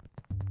last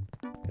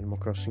Animal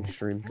Crossing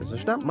stream, because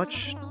there's not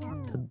much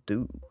to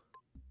do.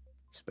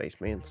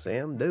 Spaceman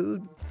Sam,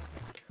 dude.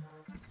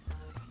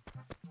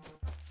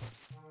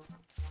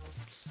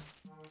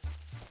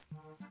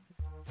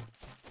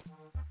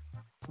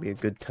 Be a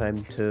good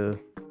time to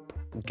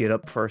get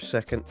up for a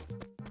second,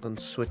 then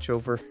switch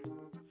over.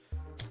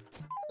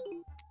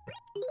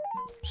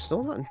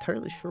 Still not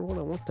entirely sure what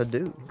I want to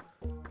do.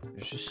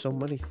 There's just so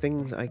many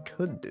things I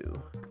could do.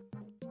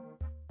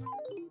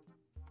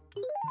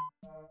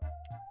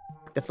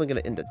 Definitely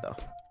gonna end it though.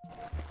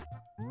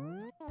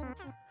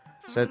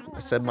 I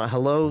said my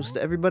hellos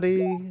to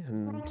everybody,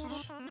 and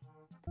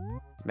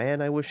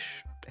man, I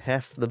wish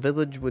half the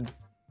village would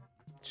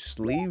just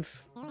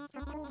leave.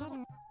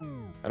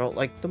 I don't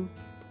like them.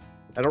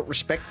 I don't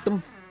respect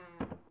them.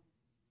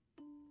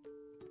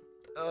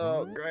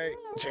 Oh, great.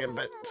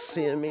 Jambit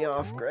seeing me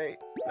off. Great.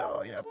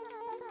 Oh, yeah.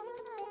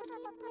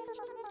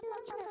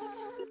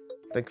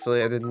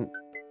 Thankfully, I didn't...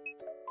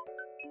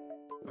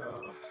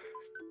 Oh.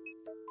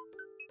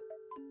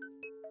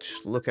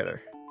 Just look at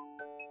her.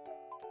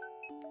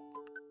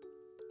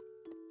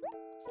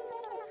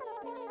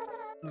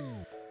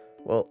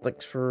 Well,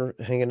 thanks for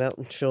hanging out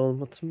and chilling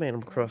with some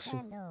Animal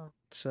Crossing.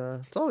 It's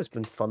always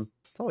been fun.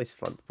 It's always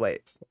fun.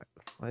 Wait,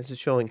 why is it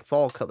showing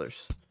fall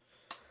colors?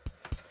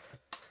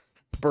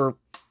 Burp.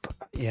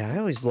 Yeah, I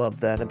always love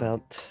that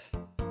about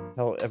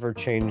how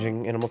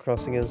ever-changing Animal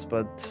Crossing is,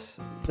 but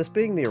this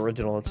being the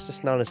original, it's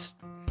just not as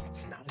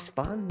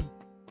fun.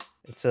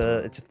 It's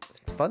a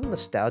fun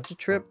nostalgia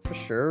trip for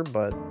sure,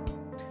 but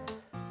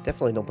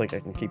definitely don't think I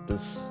can keep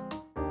this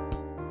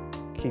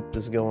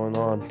going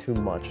on too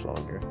much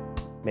longer.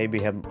 Maybe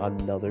have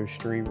another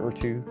stream or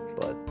two,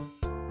 but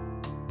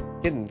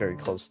getting very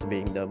close to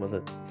being done with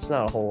it. It's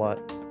not a whole lot.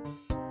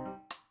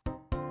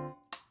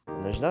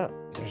 And there's not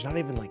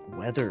even like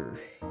weather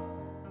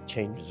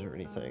changes or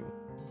anything.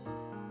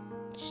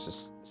 It's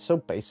just so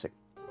basic.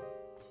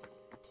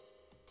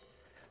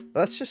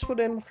 But that's just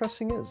what Animal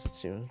Crossing is.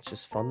 It's, you know, it's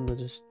just fun to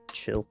just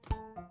chill.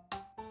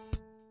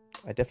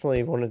 I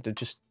definitely wanted to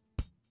just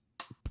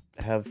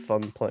have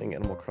fun playing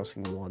Animal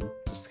Crossing 1,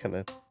 just kind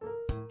of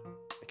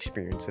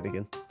experience it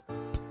again.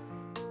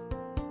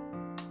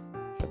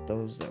 For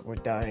those that were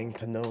dying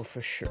to know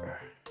for sure.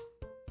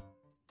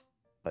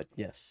 But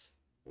yes,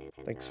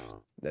 thanks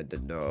for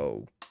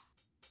no.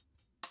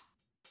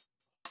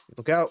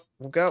 Look out,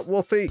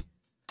 Wolfie!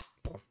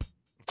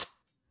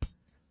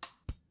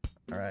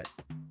 Alright,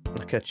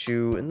 I'll catch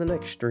you in the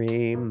next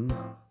stream.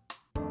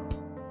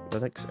 The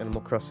next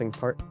Animal Crossing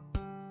part.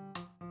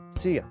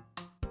 See ya.